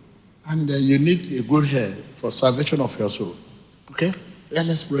you. And you need a good head for salvation of your soul. Okay? Yeah,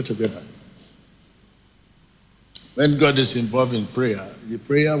 let's pray together. When God is involved in prayer, the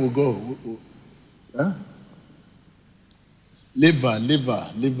prayer will go. Huh? Liver.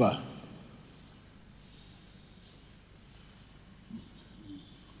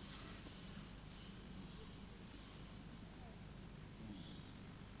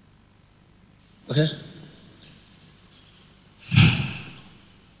 Okay?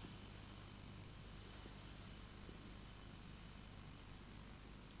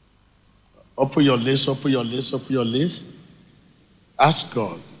 Open your list. Ask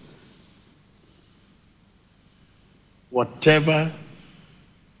God. Whatever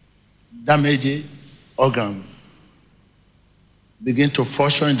damaging organ, begin to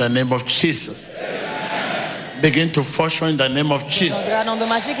function in the name of Jesus. Begin to function in the name of Jesus.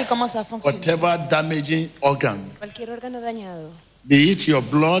 Whatever damaging organ, Cualquier órgano dañado. be it your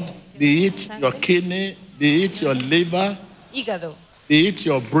blood, be it your kidney, be it your liver, Hígado. be it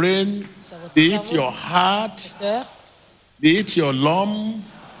your brain, be it your heart, be it your lung,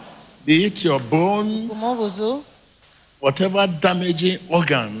 be it your bone, whatever damaging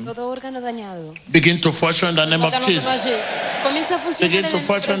organ, Todo órgano dañado. begin to function in the name of Jesus. Comienza a funcionar Begin en to el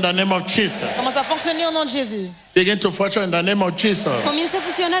function in the name of Jesus. Commence à fonctionner au nom de Jésus. Begin to function in the name of Jesus. Comienza a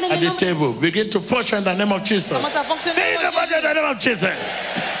funcionar en At el the nombre. table, begin to function in the name of Jesus. Commence à fonctionner au nom de In the name of Jesus.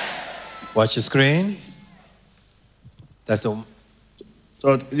 Watch the screen. That's the.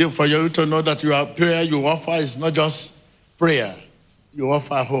 So for you to know that your prayer you offer is not just prayer you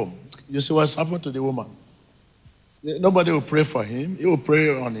offer at home. You see what's happened to the woman. Nobody will pray for him. He will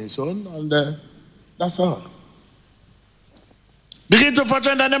pray on his own, and that's all. Begin to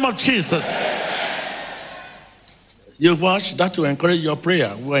function in the name of Jesus. You watch, that will encourage your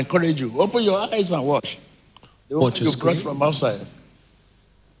prayer, will encourage you. Open your eyes and watch. The woman you brought from outside.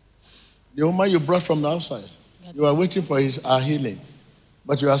 The woman you brought from the outside. You are waiting for her healing.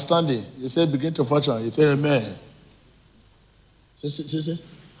 But you are standing. You say, begin to function. You say, amen. See.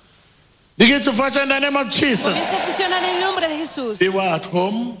 Begin to function in the name of Jesus. Comienza a funcionar en el nombre de Jesús. Viewer at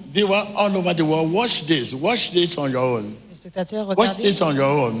home, viewer all over the world, watch this. Watch this on your own. Watch this on your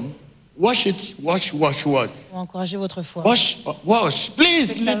own. Watch it. Watch. Encouragez votre foi. Watch.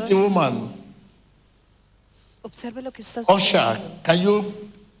 Please leave the woman. Observe lo que está Usher, sucediendo. can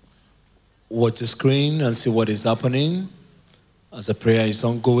you Watch the screen and see what is happening. As the prayer is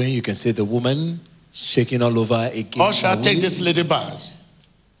ongoing, you can see the woman shaking all over again. Usher, take this lady back.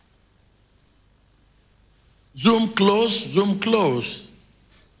 Zoom close.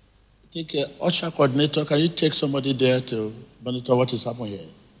 Take a usher coordinator. Can you take somebody there to monitor what is happening here?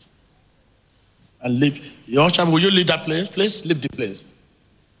 And leave. Your usher, will you leave that place? Please leave the place.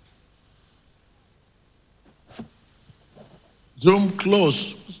 Zoom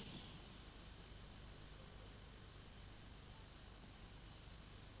close.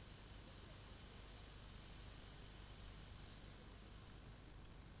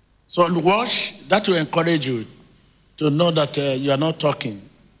 So watch, that will encourage you to know that you are not talking.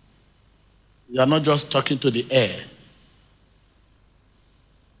 You are not just talking to the air. You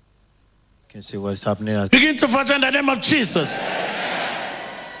can see what's happening. Begin to function in the name of Jesus.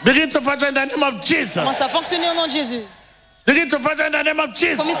 Begin to function in the name of Jesus. Commence à fonctionner au nom de Jésus. Begin to function in the name of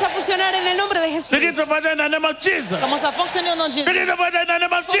Jesus. Comienza a funcionar en el nombre de Jesús. Begin to function in the name of Jesus. Commence à fonctionner au nom de Jésus. Begin to function in the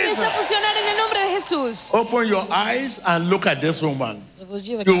name of Jesus. Comienza a funcionar en el nombre de Jesús. Open your eyes and look at this woman. Vos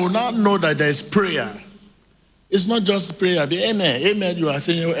yeux, You will now know that there is prayer. It's not just prayer. The amen. Amen, you are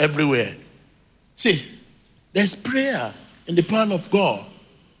saying everywhere. See, there's prayer in the power of God.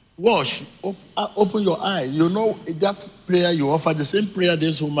 Wash. Open your eyes. You know that prayer you offer, the same prayer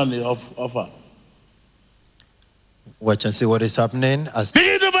this woman offer. Watch and see what is happening. As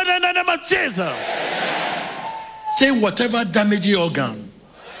Begin to pray in the name of Jesus. Say whatever damaging organ.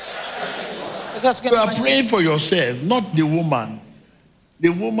 You are praying for yourself, not the woman. The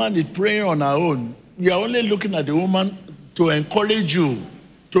woman is praying on her own. You are only looking at the woman to encourage you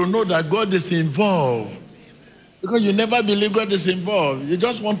to know that God is involved. Because you never believe God is involved. You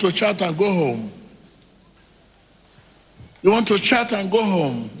just want to chat and go home. You want to chat and go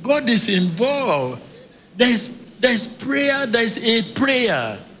home. God is involved. There's prayer. There's a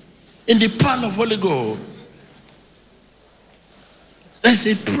prayer in the power of Holy Ghost. There's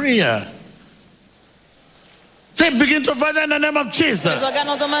a prayer. Say, begin to Father in the name of Jesus. Les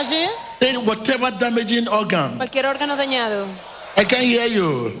organes endommagés. Say, whatever damaging organ. Cualquier órgano dañado. I can hear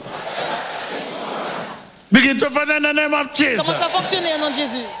you. Begin to Father in the name of Jesus. Commence à fonctionner au nom de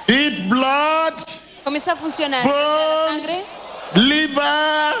Jésus. Eat blood. Comienza a funcionar. Bone, Sangre,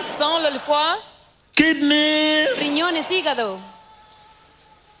 liver, Sang, le foie, kidney, riñones, hígado,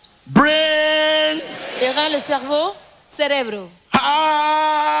 brain, les reins, le cerveau, cerebro,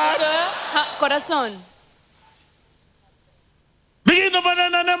 heart. cœur. corazón. Begin to Father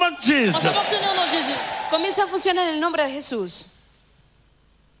in the name of Commence à Jesus. fonctionner au nom de Jésus. Comienza a funcionar en el nombre de Jesús.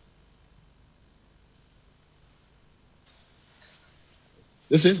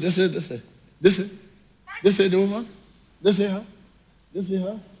 This is the woman. This is her. This is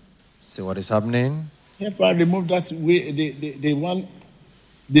her. see what is happening. Help her remove that way,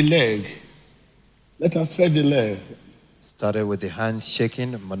 the leg. Let her stretch the leg. Started with the hand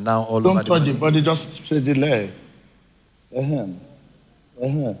shaking, but now all Don't over touch the the body. body, just stretch the leg.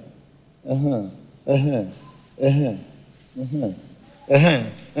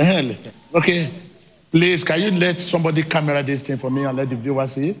 Okay. Please, can you let somebody camera this thing for me and let the viewer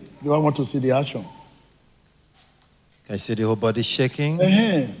see it? Viewer want to see the action. Can you see the whole body shaking?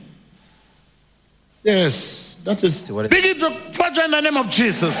 Yes, that is. See what it- Begin to Father in the name of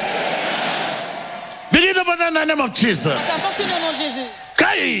Jesus. Begin to Father in the name of Jesus. Commence à fonctionner au nom de Jésus.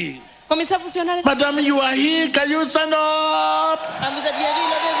 Kai, Comienza a funcionar. En... Madam, you are here. Can you stand up? Ah, vous êtes guéri,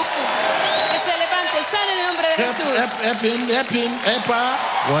 levez-vous. Que se levante, sane en el nombre de Jesús. Help him, help her.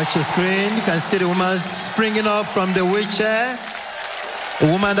 Watch the screen. You can see the woman springing up from the wheelchair. A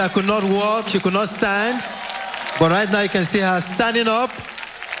woman that could not walk, she could not stand. But right now you can see her standing up.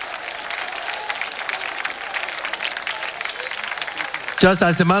 Just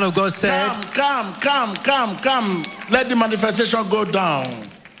as the man of God said, Come. Let the manifestation go down.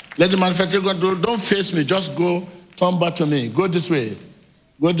 Let the manifestation go down. Don't face me. Just go, turn back to me. Go this way.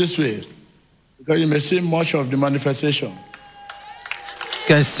 Go this way. Because you may see much of the manifestation. you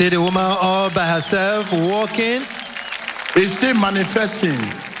can see the woman all by herself walking. It's still manifesting.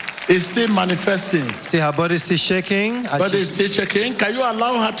 It's still manifesting. See her body still shaking. as But she- it's still checking. Can you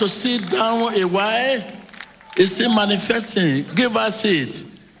allow her to sit down a while? It's still manifesting. Give her a seat.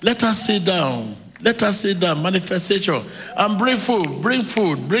 Let her sit down. Let her sit down. Manifestation. And bring food. Bring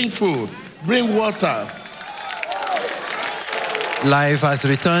food. Bring food. Bring water. Life has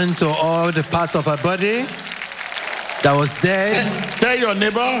returned to all the parts of her body that was dead. Tell your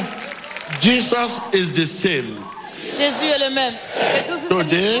neighbor, Jesus is the same Jésus est le même. Jesús es el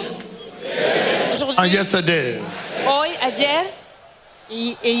today mismo. and Aujourd'hui yesterday. Hoy, ayer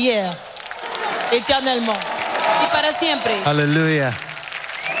et hier. Éternellement. y para siempre. Hallelujah.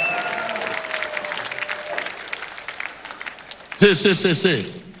 Say.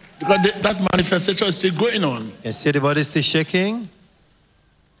 Because that manifestation is still going on. You can see the body still shaking.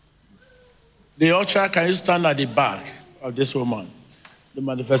 The usher, can you stand at the back of this woman? The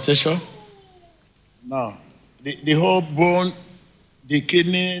manifestation. Now, the whole bone, the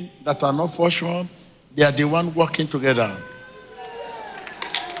kidney that are not functional, they are the one working together.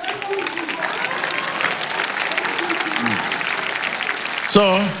 So,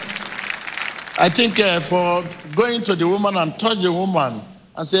 I think for going to the woman and touch the woman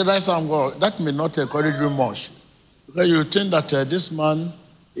and say, rise and walk, that may not encourage you much. Because you think that this man,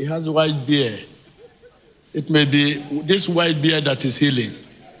 he has white beard. It may be this white beard that is healing.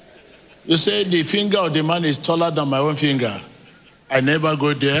 You say the finger of the man is taller than my own finger. I never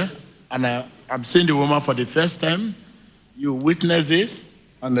go there, and I'm seeing the woman for the first time. You witness it,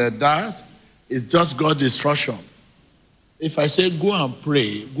 and that is just God's instruction. If I say go and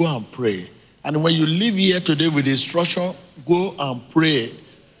pray, go and pray. And when you leave here today with instruction, go and pray.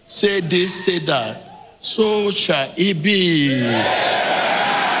 Say this, say that. So shall it be.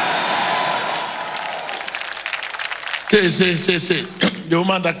 Say. The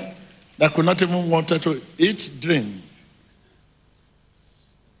woman that could not even want to eat, drink.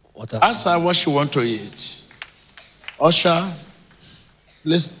 Ask her what she want to eat. Usher,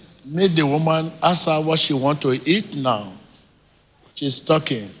 please meet the woman. Ask her what she want to eat now. She's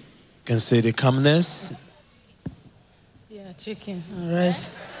talking. You can say the calmness. Yeah, chicken and rice.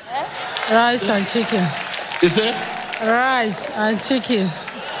 Rice and chicken. You say? Rice and chicken.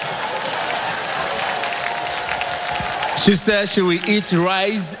 She said she will eat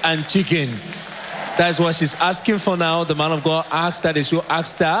rice and chicken. That's what she's asking for now. The man of God asked that they should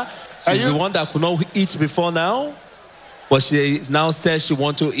ask her. She's the one that could not eat before now. But she now says she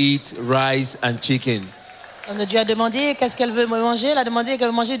wants to eat rice and chicken. L'homme de Dieu a demandé qu'est-ce qu'elle veut manger. Elle a demandé qu'elle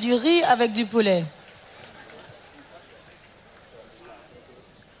veut manger du riz avec du poulet.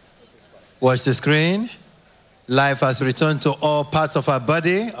 Watch the screen. Life has returned to all parts of her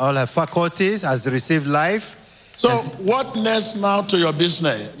body. All her faculties has received life. So what next now to your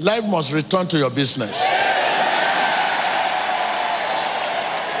business? Life must return to your business.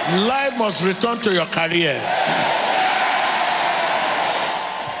 Life must return to your career.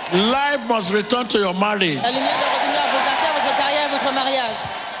 Life must return to your marriage. La lumière doit revenir à vos affaires, votre carrière, votre mariage.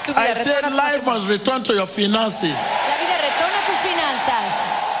 I said life must return to your finances. La vida retorna a tus finanzas.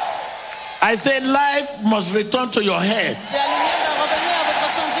 I said life must return to your head. La lumière doit revenir à votre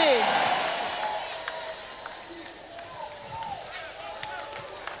santé.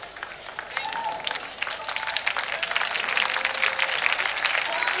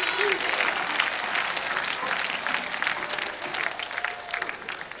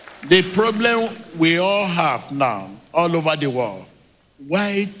 The problem we all have now, all over the world,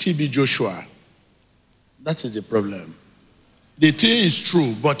 why TB Joshua? That is the problem. The thing is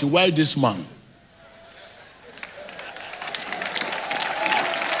true, but why this man?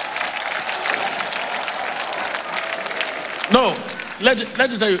 No, let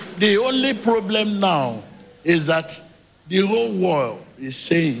me tell you, the only problem now is that the whole world is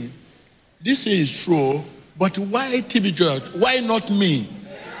saying, this is true, but why TB Joshua? Why not me?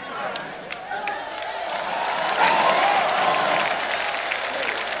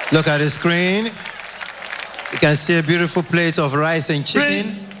 Look at the screen. You can see a beautiful plate of rice and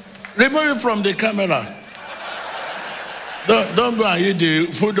chicken. Remove it from the camera. Don't go and eat the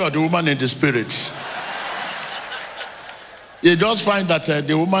food of the woman in the spirit. You just find that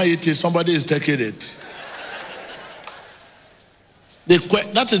the woman eating, somebody is taking it.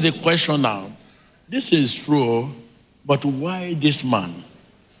 That is the question now. This is true, but why this man?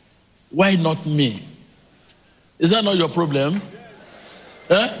 Why not me? Is that not your problem?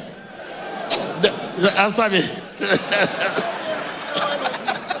 Eh? Answer me.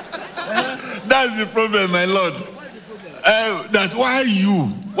 That's the problem, my Lord. That why you?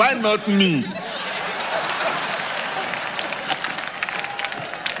 Why not me?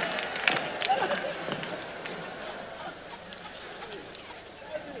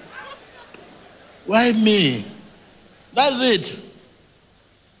 Why me? That's it.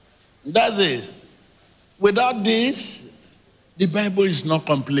 That's it. Without this, the Bible is not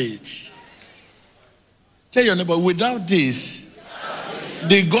complete. Tell your neighbor, without this,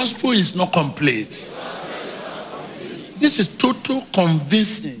 the gospel is not complete. This is total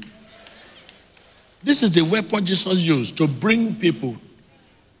convincing. This is the weapon Jesus used to bring people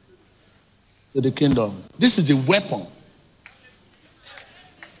to the kingdom. This is the weapon.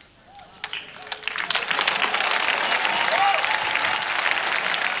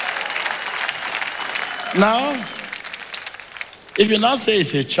 Now, if you now say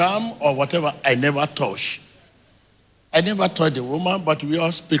it's a charm or whatever, I never touch. I never touch the woman, but we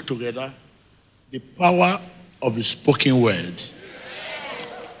all speak together. The power of the spoken word.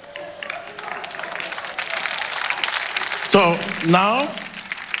 So now,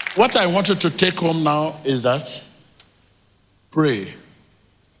 what I want you to take home now is that pray.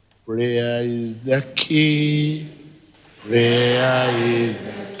 Prayer is the key. Prayer is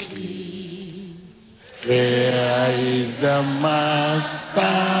the key. Prayer is the master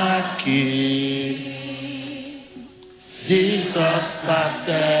key. Jesus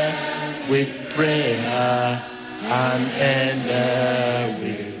started with prayer and ended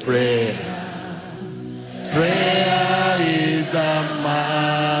with prayer. Prayer is the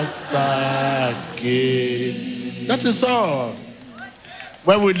master key. That is all.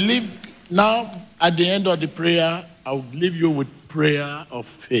 When we leave now, at the end of the prayer, I will leave you with prayer of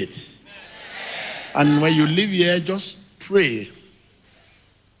faith. And when you leave here, just pray,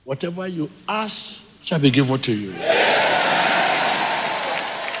 whatever you ask shall be given to you.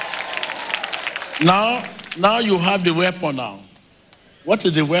 Now you have the weapon now. What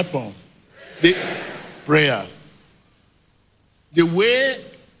is the weapon? The prayer. The way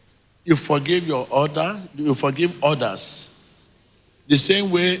you forgive you forgive others, the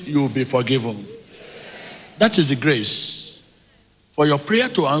same way you will be forgiven. That is the grace. For your prayer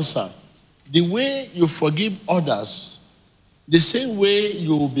to answer, the way you forgive others, the same way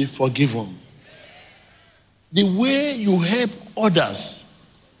you will be forgiven. The way you help others,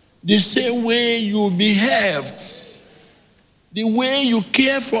 the same way you will be helped. The way you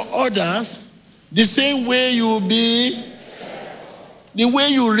care for others, the same way you will be. The way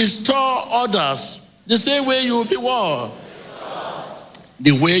you restore others, the same way you will be what?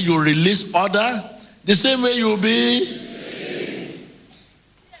 The way you release others, the same way you will be.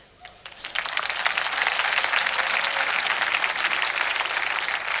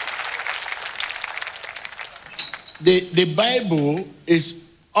 The Bible is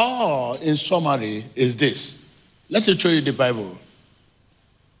all in summary is this. Let me show you the Bible.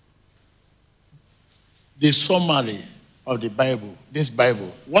 The summary of the Bible, this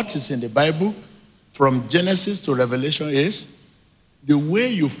Bible. What is in the Bible from Genesis to Revelation is the way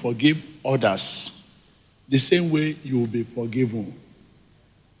you forgive others, the same way you will be forgiven.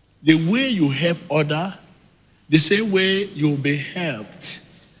 The way you help others, the same way you will be helped.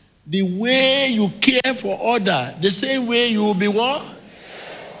 The way you care for others, the same way you will be what?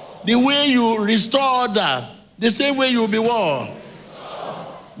 The way you restore others, the same way you will be what?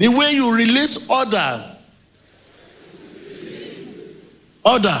 The way you release others.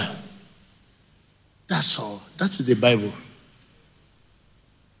 Order. That's all. That is the Bible.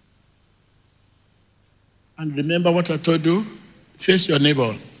 And remember what I told you? Face your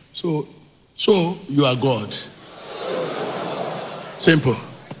neighbor. So you are God. Simple.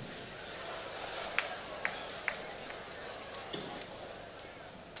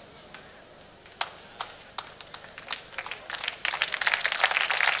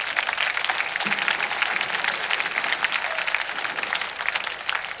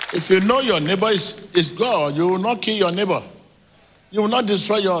 If you know your neighbor is God, you will not kill your neighbor. You will not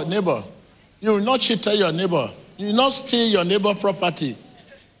destroy your neighbor. You will not cheat your neighbor. You will not steal your neighbor property.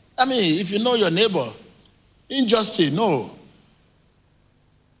 I mean, if you know your neighbor, injustice, no.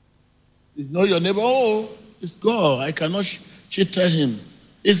 You know your neighbor, oh, it's God. I cannot cheat him.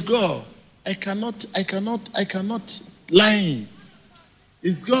 It's God. I cannot lie.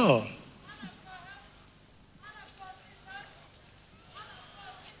 It's God.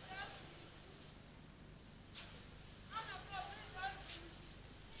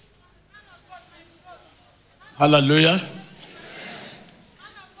 Hallelujah.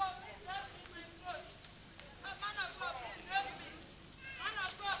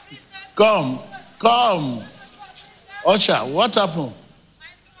 Come. Usher, what happened?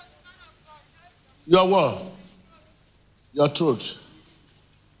 Your what? Your throat.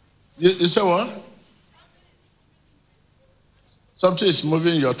 You say what? Something is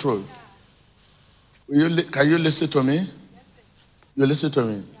moving in your throat. Can you listen to me? You listen to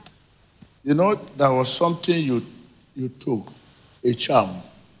me. You know, there was something you took, a charm.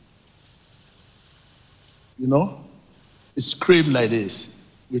 You know, it screamed like this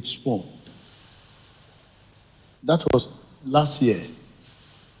with spoon. That was last year.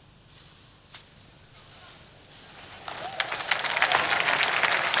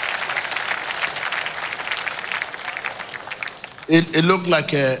 It looked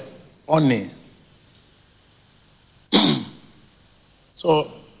like a honey. So,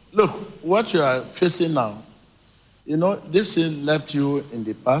 look, what you are facing now, you know, this thing left you in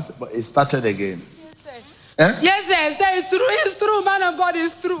the past, but it started again. Yes, sir. Yes, sir. Say it's true, man of God,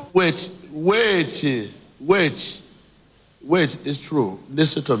 it's true. Wait, it's true.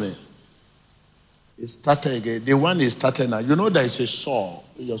 Listen to me. It started again. The one is started now. You know there is a saw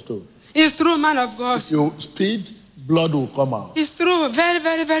in your stone. It's true, man of God. If you speed, blood will come out. It's true. Very,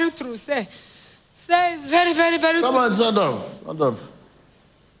 very, very true, sir. Sir, it's very, very, very true. Come on, stand up.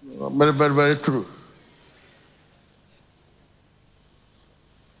 Very, very, very true.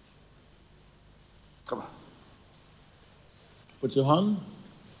 Come on. Put your hand.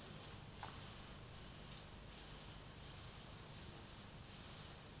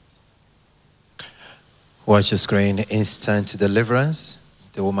 Watch the screen. Instant deliverance.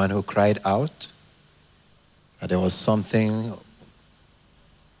 The woman who cried out that there was something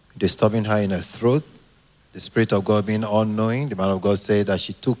disturbing her in her throat. The Spirit of God being all-knowing. The man of God said that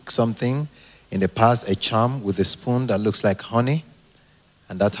she took something in the past, a charm with a spoon that looks like honey.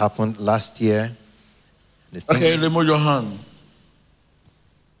 And that happened last year. Okay, remove your hand.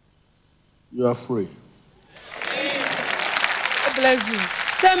 You are free. God bless you.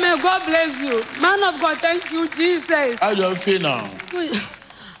 Say, may God bless you. Man of God, thank you, Jesus. How do you feel now?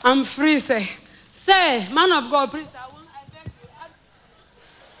 I'm free, say. Say, man of God, please, I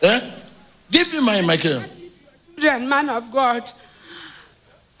beg you. Give me my microphone. Children, man of God.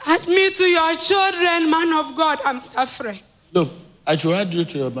 Add me to your children, man of God. I'm suffering. Look, I should add you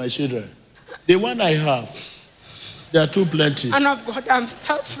to my children. The one I have, there are too plenty. Man of God, I'm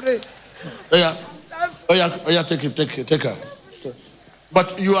suffering. Oh yeah, take her.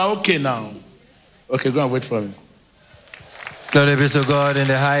 But you are okay now. Okay, go and wait for me. Glory be to God in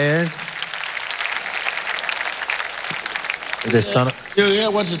the highest. The son. You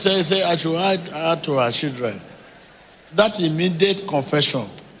hear what he says? Say, I should add to our children. That immediate confession.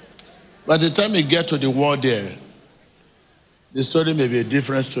 By the time you get to the word there, the story may be a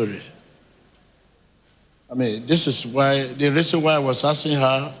different story. I mean, this is why, the reason why I was asking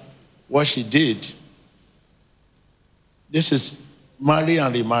her what she did. This is marry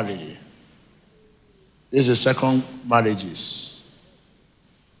and remarry. This is second marriages.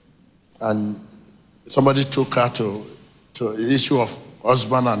 And somebody took her to the issue of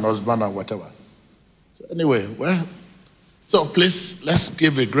husband and whatever. So anyway, well, so please, let's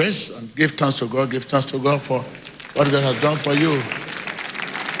give a grace and give thanks to God. Give thanks to God for what God has done for you.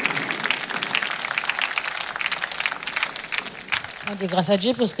 Rendez grâce à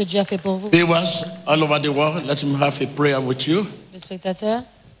Dieu pour ce que Dieu a fait pour vous. Viewers all over the world, let him have a prayer with you. Les spectateurs.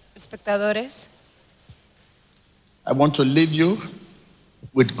 Espectadores. I want to leave you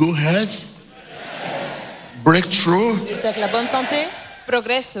with good health, breakthrough, Avec la bonne santé.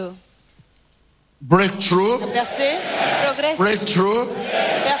 Progreso. breakthrough, Percée. Progreso. breakthrough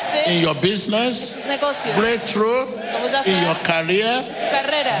Percée. in your business, Tus negocios. breakthrough Dans vos in your affaires. career, Tu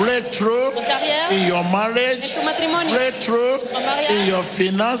carrera. breakthrough Votre carrière. in your En marriage, tu matrimonio. breakthrough Votre mariage. in your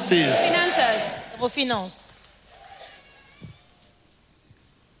finances. Finanzas. Dans vos finances.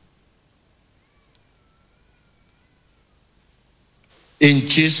 In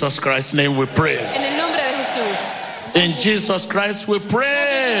Jesus Christ's name we pray. En el nombre de Jesús. In Jesus Christ we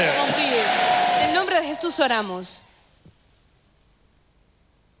pray. Allons prier. En el nombre de Jesús oramos.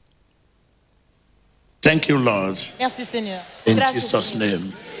 Thank you, Lord. Merci Seigneur. In Gracias, Jesus' Señor.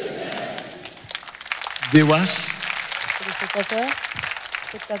 name. Viewers, Les spectateurs.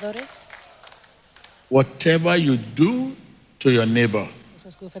 Espectadores. whatever you do to your neighbor, C'est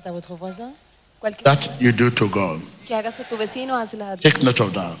ce que vous faites à votre voisin. Cualquier that you do to God. que hagas a tu vecino, hazla a Dios. Take note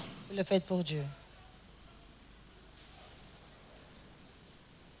of that. Vous le faites pour Dieu.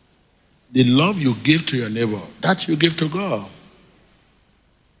 The love you give to your neighbor, that you give to God.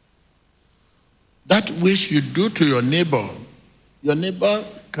 That which you do to your neighbor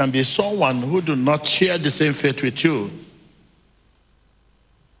can be someone who do not share the same faith with you.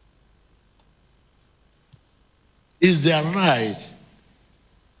 Is there right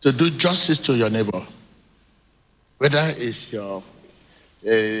to do justice to your neighbor? Whether it's your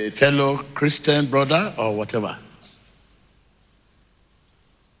fellow Christian brother or whatever.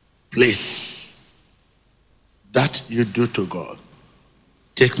 Please, that you do to God.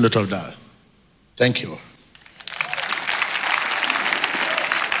 Take note of that. Thank you.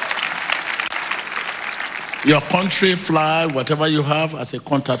 Your country flag, whatever you have as a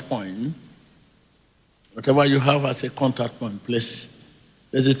contact point, whatever you have as a contact point, please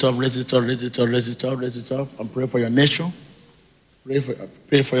raise it up, raise it up, raise it up, raise it up, raise it up, and pray for your nation. Pray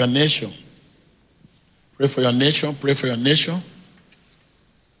for your nation. Pray for your nation, pray for your nation.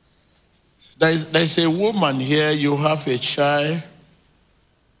 There's a woman here, you have a child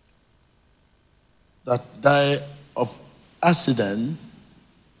that died of accident,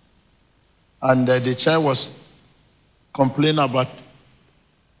 and the child was complaining about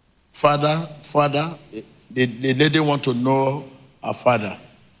father. The lady want to know her father,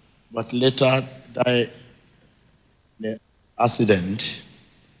 but later died in an accident.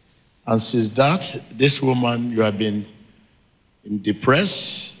 And since that, this woman, you have been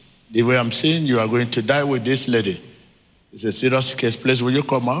depressed. The way I'm saying, you are going to die with this lady. It's a serious case. Please, will you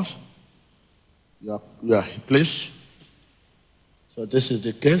come out? You are, please. So this is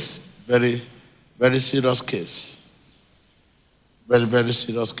the case. Very, very serious case. Very, very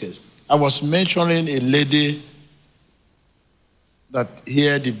serious case. I was mentioning a lady that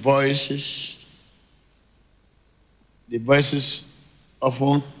hear the voices. The voices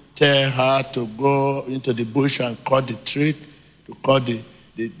often tell her to go into the bush and cut the tree, to cut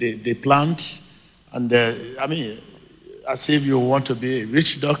the plant. And I mean, as if you want to be a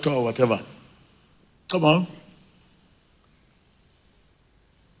rich doctor or whatever. Come on.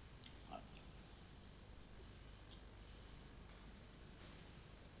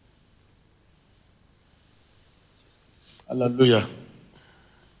 Hallelujah.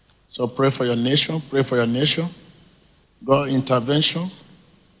 So pray for your nation. Pray for your nation. God intervention.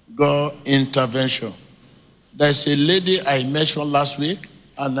 God intervention. There's a lady I mentioned last week,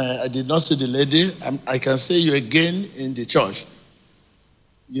 and I did not see the lady. I can see you again in the church.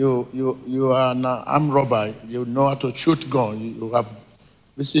 You are an armed robber. You know how to shoot gun. You have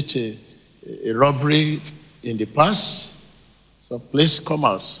visited a robbery in the past. So please come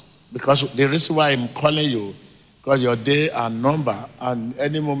out. Because the reason why I'm calling you, because your day are numbered, and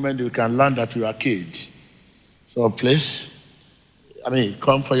any moment you can learn that you are killed. So please,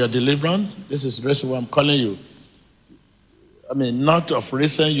 come for your deliverance. This is the reason why I'm calling you. Not of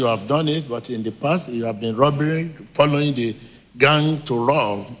recent you have done it, but in the past you have been robbing, following the gang to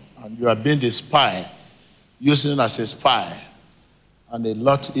rob, and you have been the spy, using as a spy, and a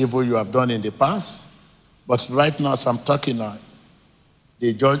lot evil you have done in the past. But right now, as I'm talking now,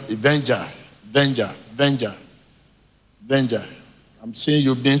 the judge, Venger. I'm seeing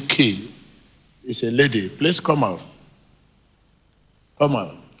you being killed. It's a lady. Please come out. Come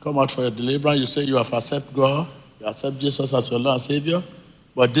out. Come out for your deliverance. You say you have accepted God. You accept Jesus as your Lord and Savior.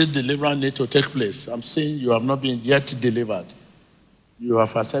 But this deliverance needs to take place. I'm saying you have not been yet delivered. You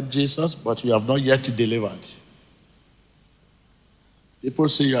have accepted Jesus, but you have not yet delivered. People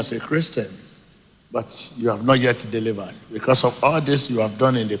see you as a Christian, but you have not yet delivered. Because of all this you have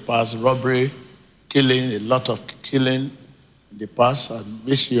done in the past, robbery, killing, a lot of killing in the past, and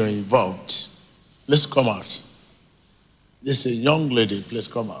which you are involved. Please come out. This is a young lady. Please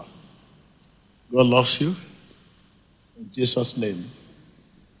come out. God loves you. In Jesus' name.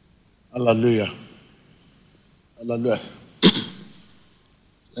 Hallelujah. Hallelujah.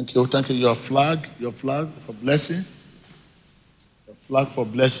 Thank you. Thank you. Your flag for blessing. Your flag for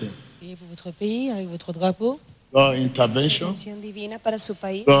blessing. Priez pour votre pays avec votre drapeau. God intervention. Intervención divina para su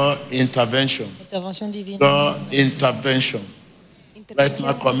país. God intervention. Intervention divine. God intervention. Right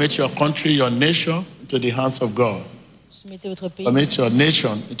now, commit your country, your nation into the hands of God. Soumettez votre pays. Commit your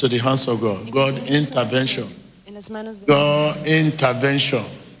nation into the hands of God. God intervention. En las manos de God intervention.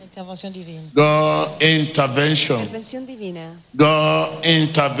 Intervention divine. God intervention. Intervención divina. God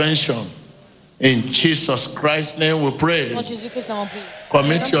intervention. In Jesus Christ's name we pray.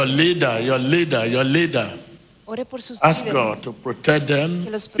 Commit your leader. Ore por sus Ask líderes. God to protect them,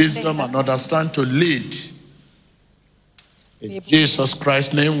 Que los proteja. wisdom and understand to lead. In Jesus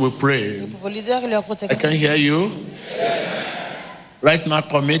Christ's name we pray. I can hear you. Right now,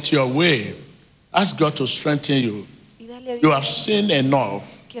 commit your way. Ask God to strengthen you. You have sinned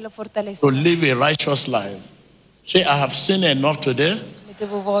enough Que lo fortalezca. to live a righteous life. Say, I have sinned enough today Mettez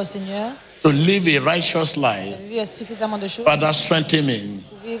vos voix au Seigneur. to live a righteous life. Vivez suffisamment de choses Father, strengthen me.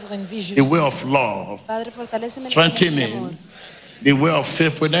 pour vivre une vie The juste. way of love. Padre, fortaléceme en el Strengthen camino de amor. me. The way of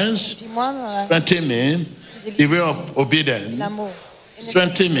faithfulness. Dis-moi dans la- Strengthen me. The way of obedience. l'amour.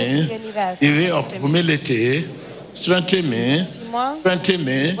 Strengthen me. The way of humility. Strengthen me. Strengthen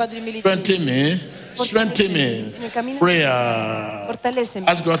me. Strengthen me. Strengthen me. Prayer. Fortaléceme.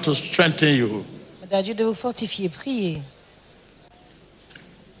 Ask God to strengthen you. Demandez à Dieu de vous fortifier. Priez.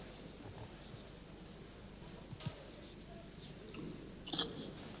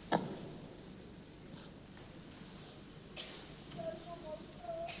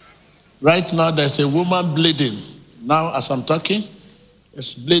 Right now, there's a woman bleeding. Now, as I'm talking,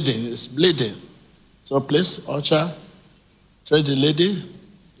 it's bleeding. It's bleeding. So please, usher, trace the lady.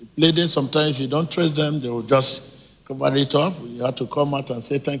 Bleeding, sometimes if you don't trace them, they will just cover it up. You have to come out and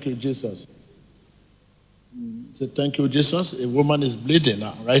say, thank you, Jesus. Say, thank you, Jesus. A woman is bleeding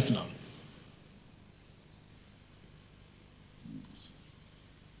now, right now.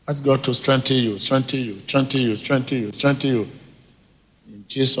 Ask God to strengthen you, strengthen you, strengthen you, strengthen you, strengthen you. In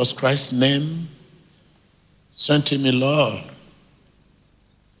Jesus Christ's name, strengthen me, Lord.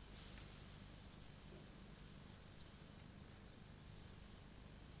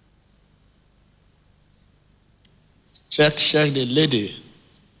 Check the lady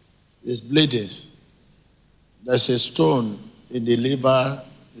is bleeding. There's a stone in the liver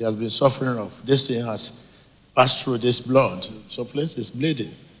he has been suffering of. This thing has passed through this blood. So please, it's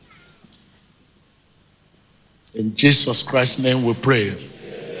bleeding. In Jesus Christ's name we pray.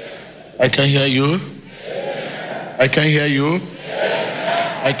 I can hear you. I can hear you.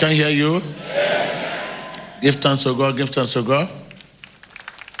 I can hear you. Give thanks to God. Give thanks to God.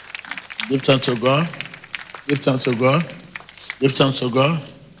 Give thanks to God. Give thanks to God. Give thanks to God.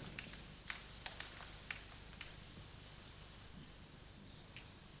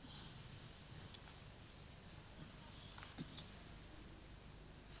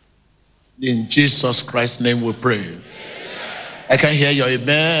 In Jesus Christ's name we pray. Amen. I can hear your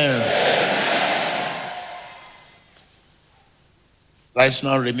amen. Right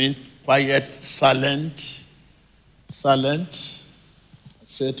now, remain quiet, silent.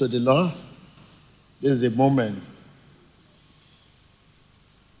 Say to the Lord, this is the moment.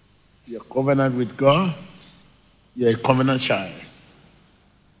 You're covenant with God. You're a covenant child.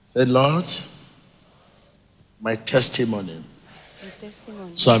 Say, Lord, my testimony,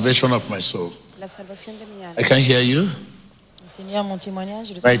 salvation of my soul. La salvación de mi alma. I can hear you. Seigneur, mon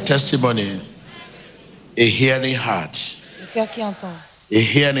témoignage, My testimony, a hearing heart. Le cœur qui entend. A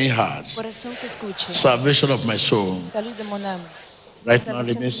hearing heart. Corazón que escuche. Salvation of my soul. Salut de mon âme. Right now,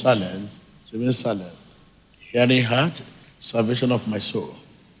 remain silent. Remain silent. Hearing heart, salvation of my soul.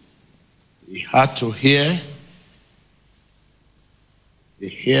 A heart to hear.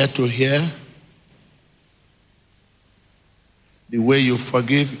 A ear to hear. The way you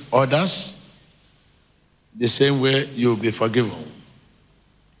forgive others, the same way you'll be forgiven.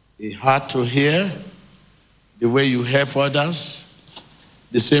 A heart to hear. The way you help others,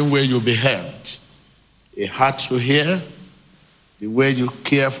 the same way you'll be helped. A heart to hear. The way you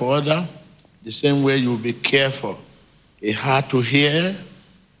care for others, the same way you'll be cared for. A heart to hear.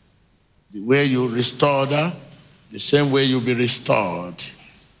 The way you restore others, the same way you'll be restored.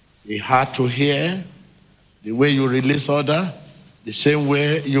 A heart to hear. The way you release others, the same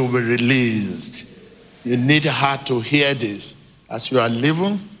way you'll be released. You need a heart to hear this. As you are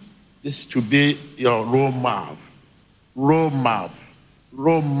living, this to be your roadmap.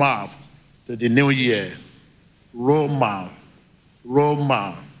 Roadmap to the new year. Roadmap.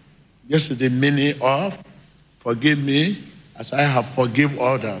 This is the meaning of forgive me as I have forgiven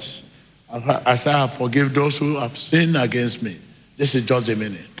others. As I have forgiven those who have sinned against me. This is just the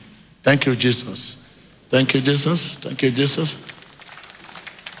meaning. Thank you, Jesus. Thank you, Jesus. Thank you, Jesus.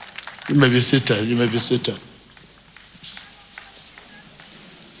 You may be seated. You may be seated.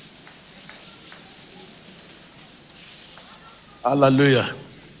 Hallelujah.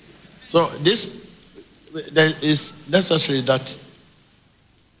 So there is necessary that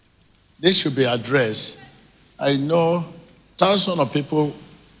this should be addressed. I know thousands of people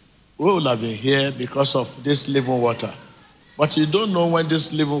will have been here because of this living water. But you don't know when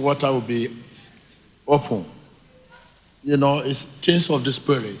this living water will be open. You know, it's things of the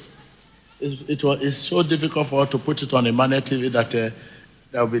Spirit. It's so difficult for us to put it on a Money TV that there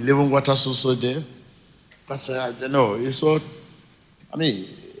will be living water so there. Because I don't know, it's so... I mean,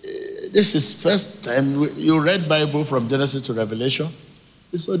 this is first time you read Bible from Genesis to Revelation.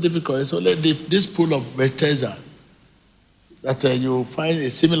 It's so difficult. It's only this pool of Bethesda that you find a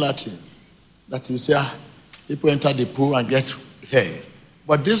similar thing. That you say, people enter the pool and get hair.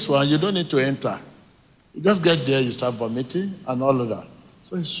 But this one, you don't need to enter. You just get there, you start vomiting and all of that.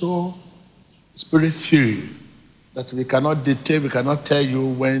 So it's so spirit-filled that we cannot detail, we cannot tell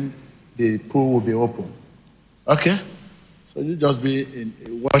you when the pool will be open. Okay? So you just be in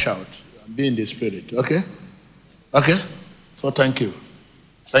wash out and be in the Spirit. Okay? Okay? So thank you.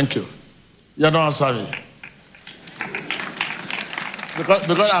 Thank you. You don't answer me.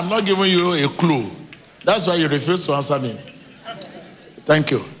 Because I'm not giving you a clue. That's why you refuse to answer me.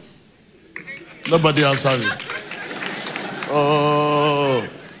 Thank you. Nobody answer me. Oh.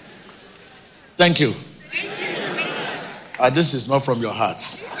 Thank you. This is not from your heart.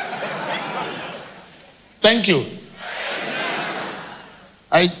 Thank you.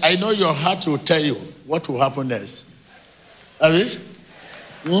 I know your heart will tell you what will happen next. Have you?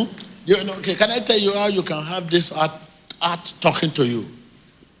 You know, okay, can I tell you how you can have this art talking to you?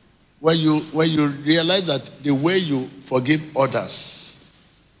 When you realize that the way you forgive others,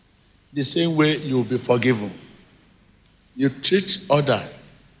 the same way you'll be forgiven. You treat others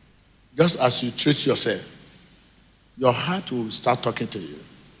just as you treat yourself. Your heart will start talking to you.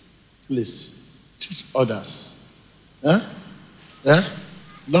 Please, treat others.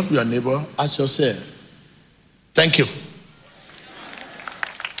 Love your neighbor as yourself. Thank you.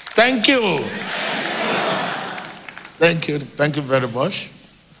 Thank you. Thank you. Thank you very much.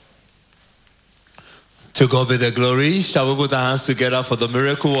 To God be the glory. Shall we put our hands together for the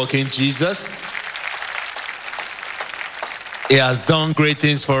miracle working Jesus? He has done great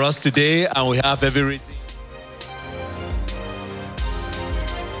things for us today, and we have every reason.